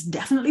sure it's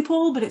definitely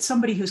Paul, but it's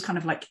somebody who's kind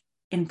of like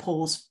in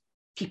Paul's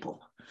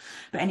people.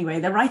 But anyway,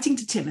 they're writing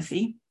to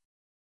Timothy,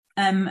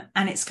 and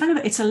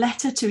it's a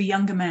letter to a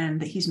younger man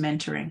that he's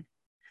mentoring.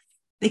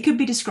 They could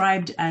be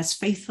described as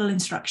faithful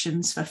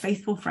instructions for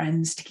faithful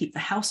friends to keep the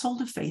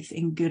household of faith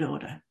in good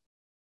order.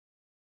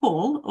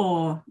 Paul,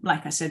 or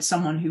like I said,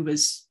 someone who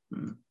was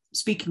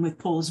speaking with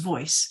Paul's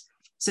voice,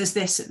 says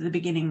this at the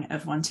beginning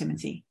of 1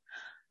 Timothy.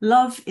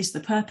 Love is the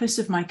purpose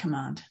of my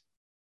command.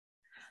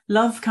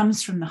 Love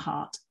comes from the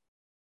heart,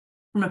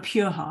 from a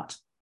pure heart.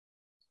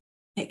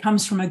 It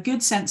comes from a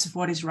good sense of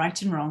what is right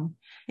and wrong.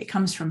 It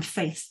comes from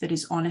faith that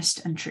is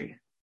honest and true.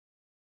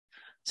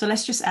 So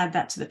let's just add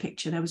that to the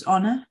picture. There was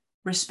honor,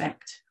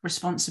 respect,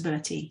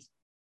 responsibility,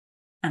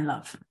 and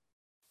love.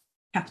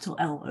 Capital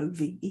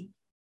L-O-V-E.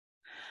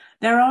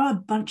 There are a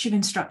bunch of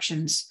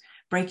instructions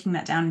breaking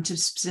that down into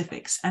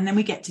specifics. And then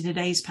we get to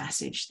today's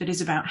passage that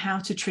is about how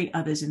to treat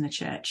others in the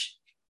church.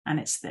 And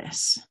it's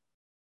this.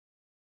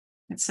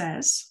 It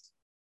says,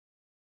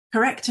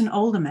 correct an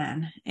older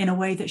man in a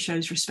way that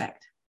shows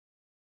respect.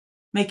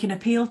 Make an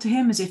appeal to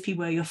him as if he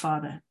were your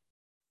father.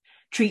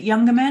 Treat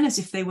younger men as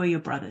if they were your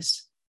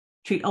brothers.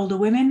 Treat older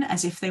women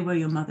as if they were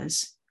your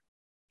mothers.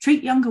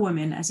 Treat younger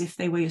women as if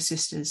they were your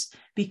sisters.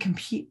 Be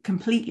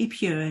completely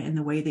pure in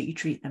the way that you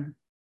treat them.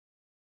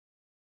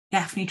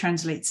 Daphne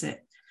translates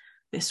it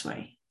this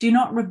way. Do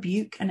not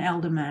rebuke an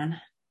elder man,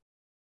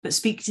 but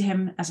speak to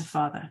him as a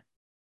father.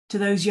 To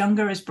those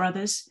younger as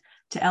brothers,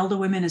 to elder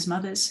women as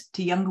mothers,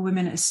 to younger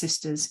women as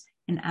sisters,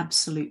 in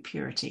absolute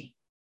purity.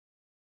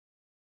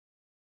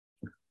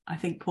 I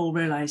think Paul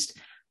realized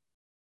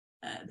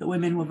that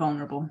women were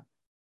vulnerable.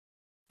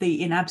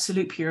 The in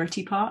absolute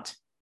purity part,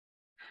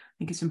 I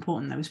think it's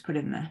important that was put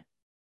in there.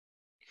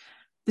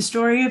 The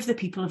story of the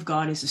people of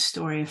God is a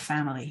story of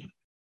family.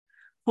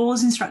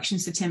 Paul's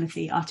instructions to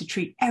Timothy are to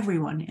treat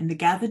everyone in the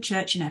gathered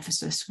church in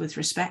Ephesus with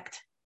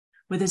respect,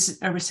 with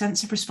a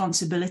sense of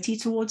responsibility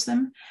towards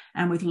them,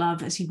 and with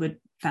love as he would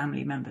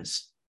family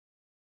members.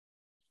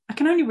 I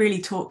can only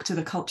really talk to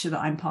the culture that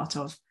I'm part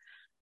of,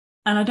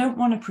 and I don't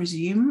want to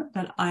presume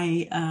that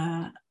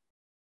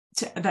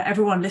that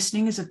everyone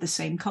listening is of the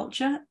same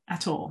culture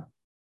at all.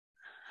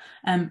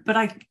 But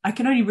I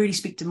can only really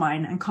speak to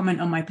mine and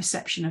comment on my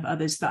perception of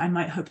others that I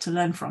might hope to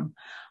learn from.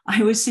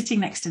 I was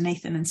sitting next to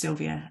Nathan and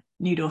Sylvia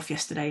Newdorf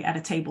yesterday at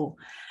a table,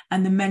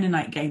 and the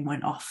Mennonite game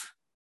went off.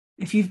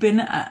 If you've been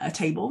at a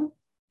table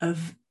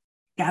of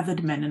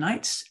gathered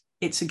Mennonites,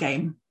 it's a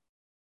game.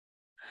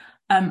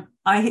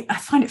 I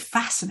find it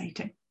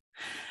fascinating.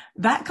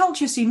 That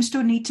culture seems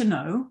to need to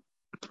know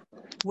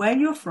where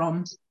you're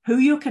from, who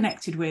you're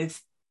connected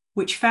with,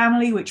 which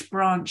family, which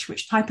branch,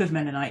 which type of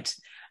Mennonite.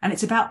 And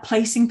it's about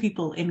placing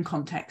people in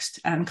context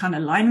and kind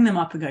of lining them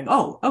up and going,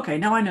 oh, okay,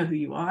 now I know who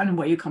you are and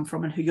where you come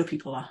from and who your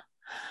people are.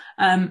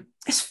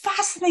 It's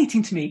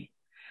fascinating to me.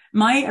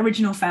 My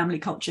original family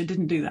culture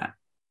didn't do that.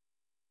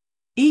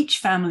 Each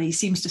family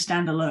seems to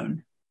stand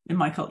alone in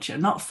my culture,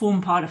 not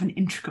form part of an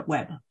intricate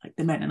web like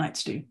the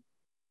Mennonites do.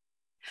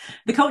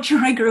 The culture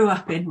I grew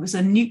up in was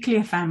a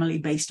nuclear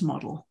family-based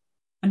model.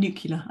 A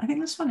nuclear. I think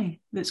that's funny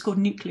that it's called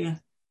nuclear.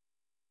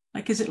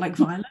 Like, is it like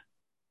violent?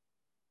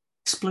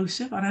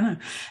 Explosive? I don't know.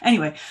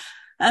 Anyway,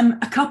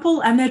 a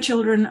couple and their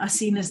children are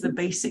seen as the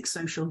basic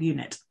social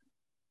unit.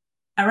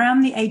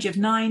 Around the age of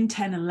 9,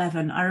 10,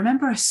 11, I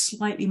remember a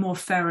slightly more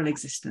feral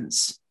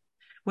existence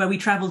where we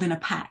traveled in a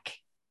pack,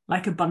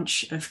 like a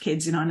bunch of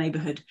kids in our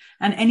neighborhood,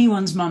 and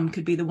anyone's mum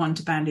could be the one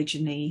to bandage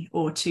a knee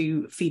or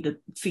to feed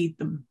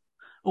them,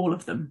 all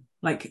of them.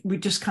 Like, we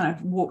just kind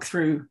of walk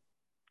through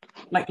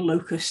like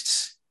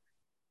locusts,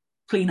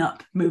 clean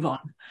up, move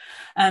on.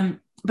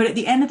 But at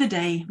the end of the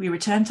day, we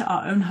returned to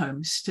our own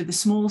homes, to the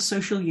small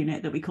social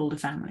unit that we called a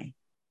family.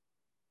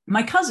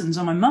 My cousins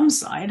on my mum's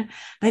side,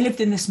 they lived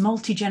in this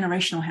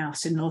multi-generational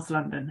house in North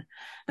London.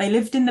 They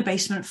lived in the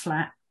basement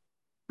flat,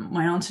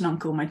 my aunt and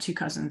uncle, my two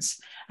cousins.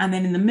 And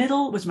then in the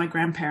middle was my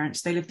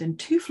grandparents. They lived in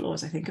 2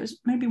 floors, I think. It was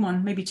maybe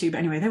 1, maybe 2, but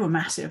anyway, they were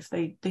massive.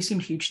 They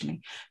seemed huge to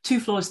me. 2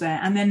 floors there.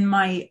 And then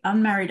my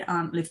unmarried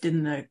aunt lived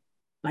in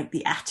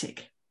the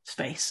attic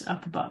space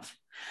up above.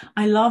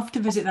 I love to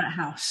visit that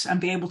house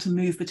and be able to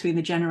move between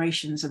the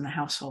generations and the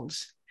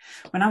households.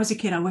 When I was a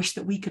kid, I wished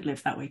that we could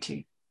live that way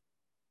too.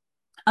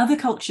 Other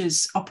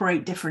cultures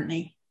operate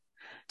differently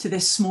to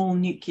this small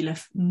nuclear,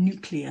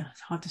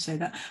 it's hard to say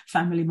that,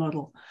 family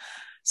model.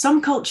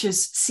 Some cultures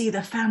see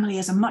the family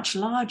as a much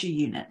larger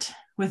unit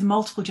with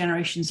multiple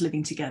generations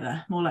living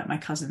together, more like my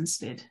cousins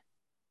did,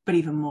 but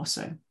even more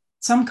so.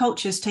 Some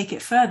cultures take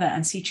it further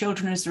and see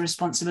children as the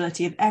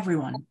responsibility of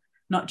everyone,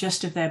 not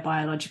just of their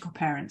biological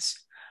parents,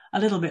 a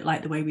little bit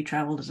like the way we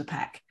traveled as a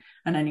pack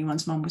and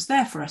anyone's mum was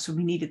there for us when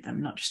we needed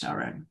them, not just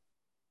our own.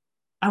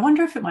 I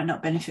wonder if it might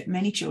not benefit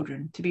many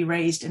children to be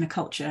raised in a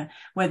culture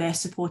where they're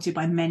supported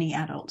by many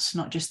adults,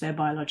 not just their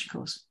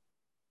biologicals.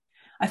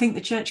 I think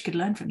the church could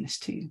learn from this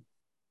too.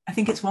 I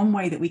think it's one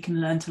way that we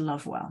can learn to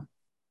love well.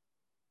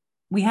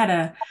 We had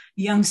a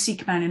young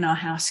Sikh man in our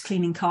house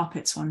cleaning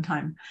carpets one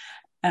time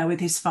with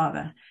his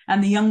father,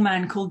 and the young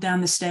man called down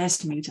the stairs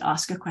to me to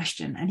ask a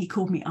question, and he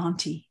called me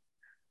auntie.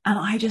 And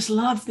I just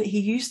loved that he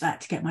used that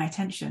to get my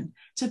attention.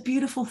 It's a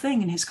beautiful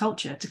thing in his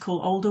culture to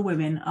call older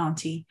women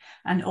auntie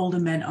and older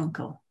men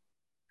uncle.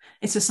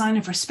 It's a sign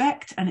of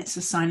respect and it's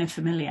a sign of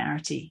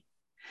familiarity.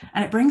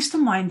 And it brings to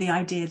mind the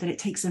idea that it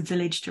takes a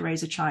village to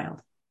raise a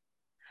child.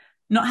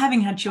 Not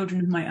having had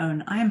children of my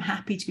own, I am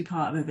happy to be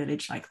part of a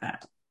village like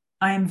that.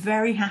 I am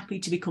very happy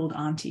to be called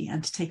auntie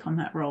and to take on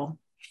that role.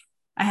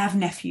 I have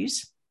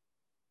nephews.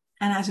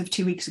 And as of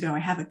 2 weeks ago, I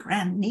have a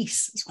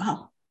grandniece as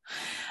well.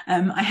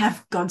 I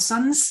have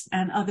godsons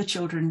and other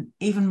children,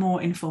 even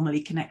more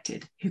informally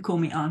connected, who call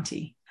me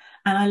auntie.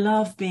 And I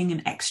love being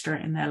an extra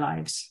in their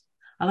lives.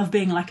 I love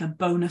being like a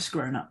bonus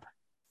grown-up.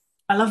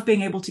 I love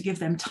being able to give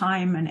them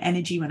time and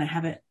energy when I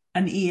have it,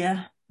 an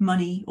ear,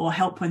 money, or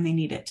help when they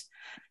need it.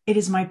 It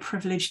is my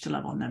privilege to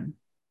love on them.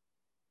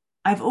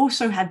 I've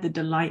also had the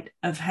delight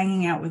of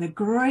hanging out with a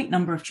great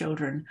number of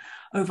children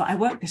over, I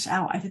worked this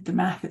out, I did the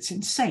math, it's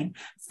insane,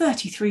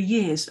 33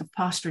 years of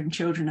pastoring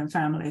children and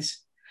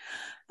families.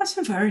 That's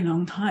a very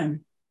long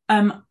time.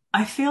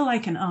 I feel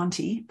like an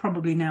auntie,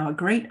 probably now a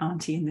great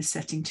auntie in this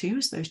setting too,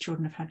 as those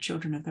children have had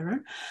children of their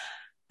own.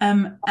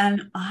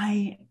 And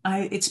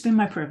it's been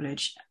my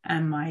privilege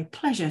and my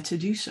pleasure to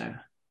do so.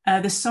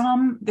 The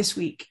psalm this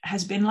week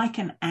has been like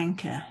an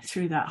anchor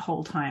through that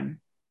whole time.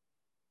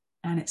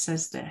 And it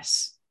says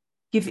this: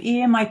 "Give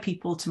ear, my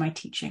people, to my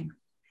teaching.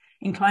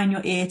 Incline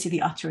your ear to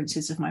the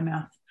utterances of my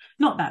mouth."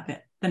 Not that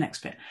bit, the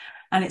next bit.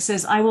 And it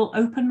says, "I will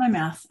open my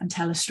mouth and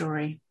tell a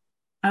story.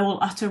 I will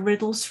utter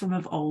riddles from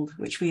of old,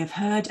 which we have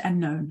heard and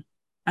known,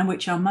 and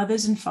which our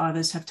mothers and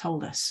fathers have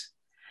told us.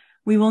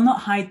 We will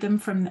not hide them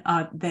from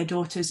their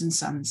daughters and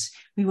sons.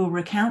 We will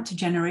recount to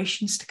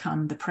generations to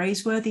come the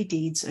praiseworthy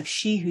deeds of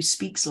she who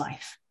speaks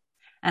life,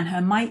 and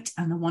her might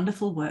and the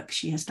wonderful work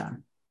she has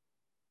done."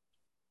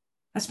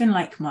 That's been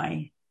like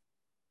my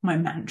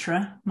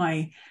mantra,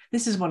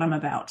 this is what I'm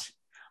about.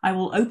 I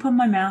will open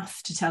my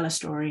mouth to tell a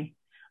story.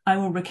 I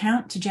will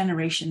recount to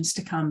generations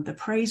to come the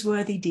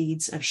praiseworthy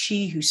deeds of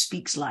she who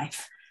speaks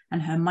life,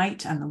 and her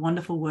might and the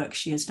wonderful work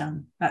she has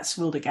done. That's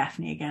Wilda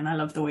Gaffney again. I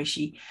love the way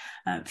she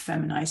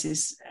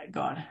feminizes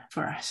God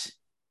for us.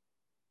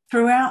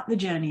 Throughout the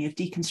journey of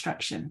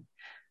deconstruction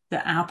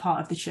that our part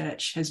of the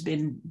church has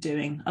been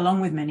doing,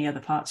 along with many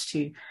other parts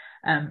too,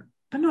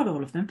 but not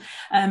all of them,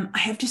 I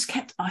have just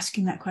kept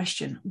asking that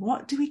question.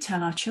 What do we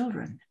tell our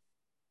children?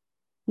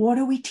 What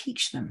do we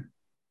teach them?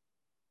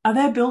 Are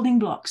there building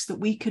blocks that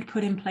we could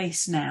put in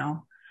place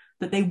now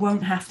that they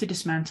won't have to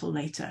dismantle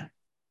later?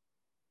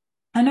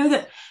 I know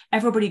that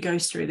everybody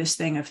goes through this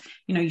thing of,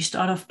 you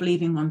start off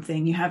believing one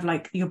thing, you have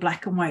like your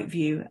black and white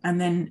view, and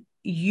then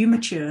you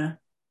mature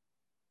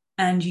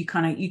and you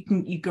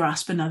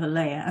grasp another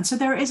layer. And so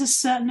there is a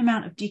certain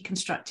amount of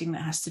deconstructing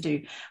that has to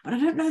do, but I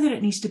don't know that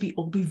it needs to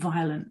all be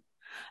violent.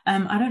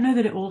 I don't know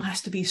that it all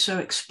has to be so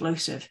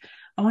explosive.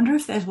 I wonder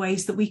if there's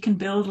ways that we can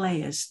build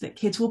layers that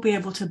kids will be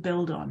able to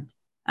build on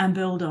and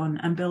build on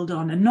and build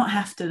on, and not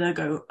have to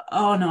go,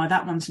 oh no,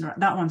 that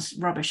one's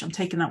rubbish, I'm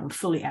taking that one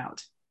fully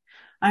out.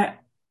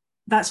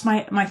 That's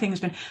my thing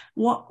has been,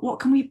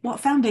 what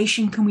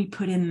foundation can we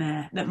put in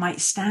there that might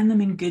stand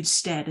them in good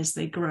stead as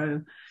they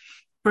grow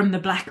from the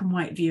black and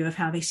white view of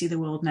how they see the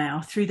world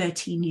now through their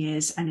teen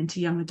years and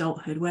into young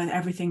adulthood, where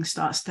everything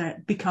starts to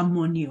become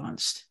more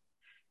nuanced?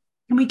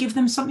 Can we give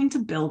them something to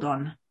build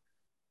on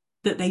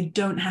that they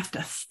don't have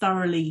to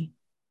thoroughly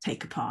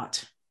take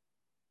apart,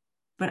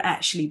 but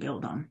actually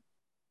build on?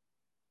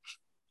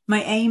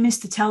 My aim is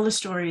to tell the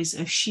stories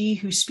of she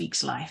who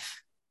speaks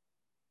life,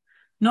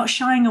 not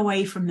shying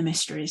away from the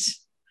mysteries,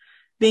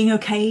 being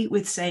okay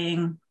with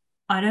saying,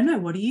 I don't know,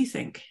 what do you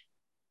think?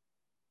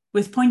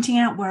 With pointing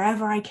out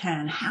wherever I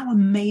can how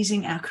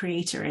amazing our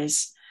Creator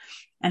is,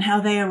 and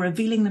how they are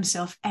revealing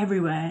themselves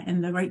everywhere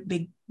in the great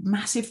big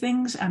massive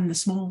things and the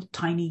small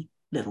tiny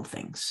little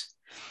things.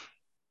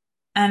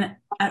 And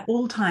at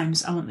all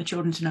times, I want the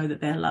children to know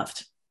that they're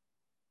loved,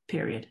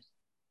 period.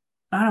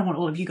 I want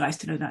all of you guys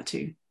to know that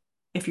too.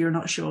 If you're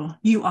not sure,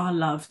 you are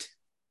loved,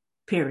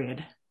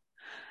 period.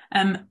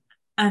 And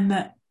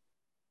that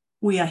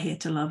we are here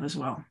to love as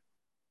well.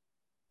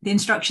 The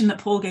instruction that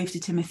Paul gave to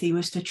Timothy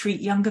was to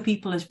treat younger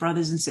people as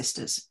brothers and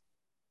sisters.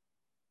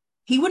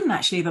 He wouldn't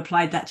actually have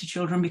applied that to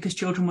children because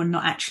children were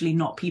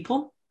not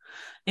people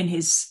in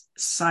his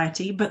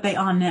society, but they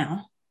are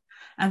now.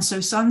 And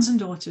so sons and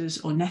daughters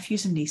or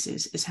nephews and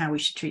nieces is how we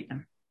should treat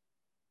them.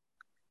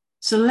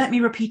 So let me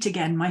repeat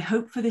again, my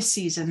hope for this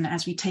season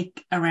as we go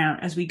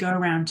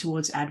around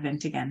towards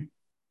Advent again,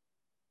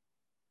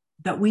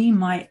 that we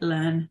might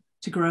learn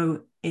to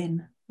grow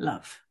in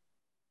love.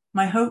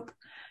 My hope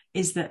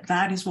is that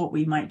that is what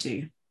we might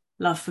do.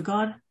 Love for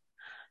God,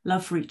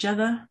 love for each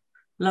other,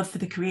 love for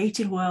the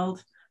created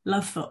world,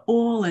 love for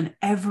all and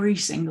every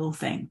single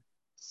thing.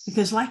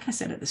 Because like I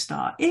said at the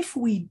start, if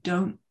we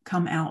don't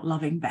come out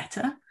loving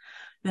better,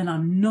 then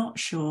I'm not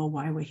sure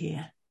why we're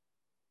here.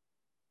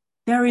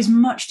 There is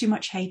much too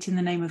much hate in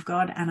the name of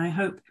God, and I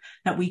hope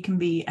that we can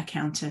be a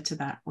counter to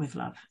that with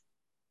love.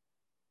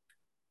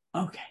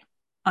 Okay,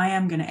 I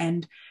am going to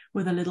end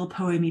with a little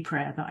poemy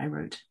prayer that I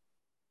wrote.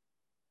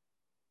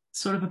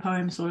 Sort of a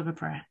poem, sort of a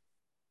prayer.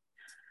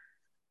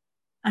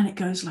 And it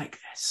goes like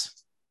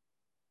this.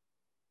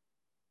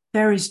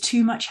 There is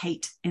too much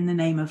hate in the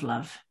name of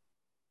love.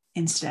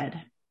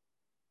 Instead,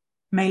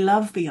 may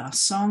love be our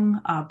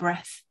song, our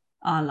breath,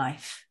 our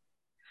life.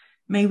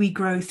 May we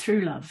grow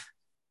through love,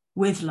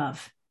 with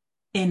love,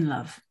 in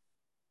love.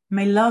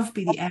 May love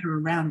be the air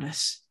around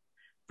us,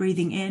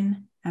 breathing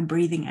in and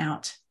breathing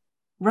out.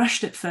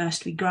 Rushed at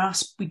first, we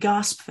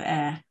gasp for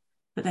air,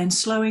 but then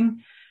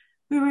slowing,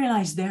 we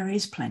realize there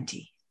is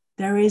plenty.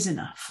 There is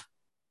enough.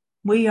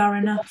 We are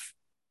enough.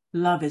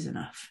 Love is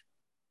enough.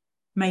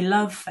 May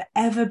love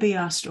forever be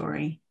our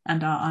story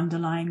and our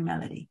underlying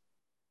melody.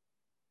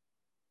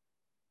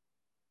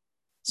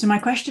 So my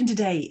question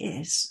today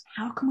is,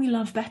 how can we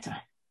love better?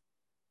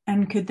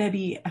 And could there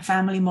be a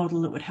family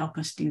model that would help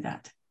us do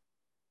that?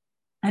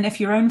 And if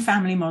your own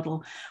family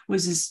model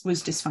was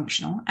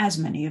dysfunctional, as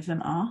many of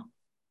them are,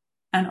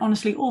 and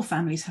honestly, all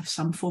families have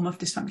some form of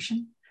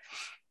dysfunction,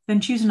 then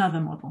choose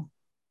another model.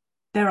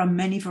 There are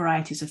many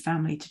varieties of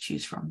family to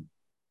choose from.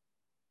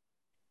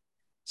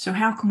 So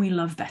how can we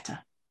love better?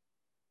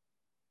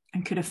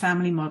 And could a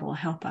family model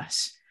help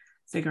us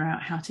figure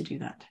out how to do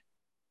that?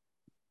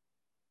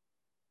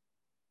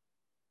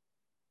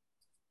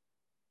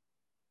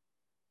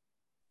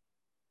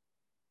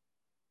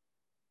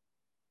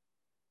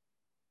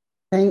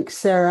 Thanks,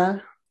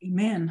 Sarah.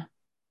 Amen.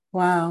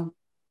 Wow.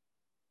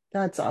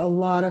 That's a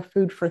lot of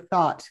food for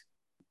thought.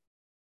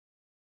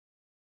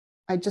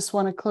 I just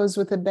want to close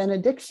with a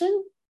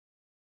benediction.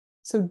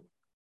 So,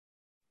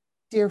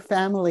 dear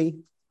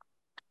family,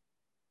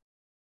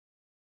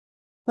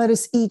 let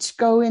us each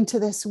go into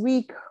this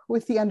week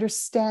with the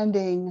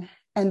understanding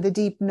and the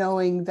deep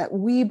knowing that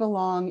we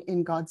belong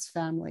in God's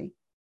family.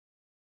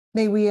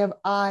 May we have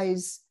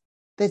eyes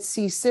that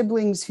see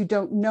siblings who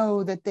don't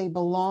know that they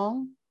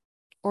belong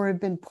or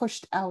have been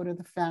pushed out of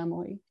the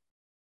family.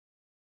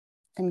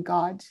 And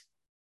God,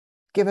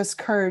 give us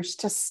courage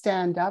to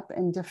stand up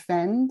and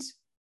defend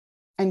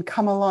and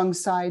come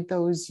alongside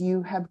those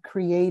you have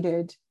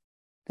created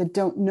that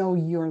don't know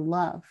your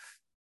love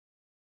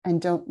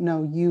and don't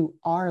know you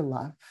are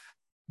love,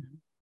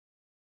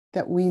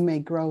 that we may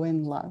grow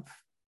in love.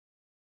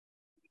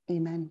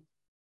 Amen.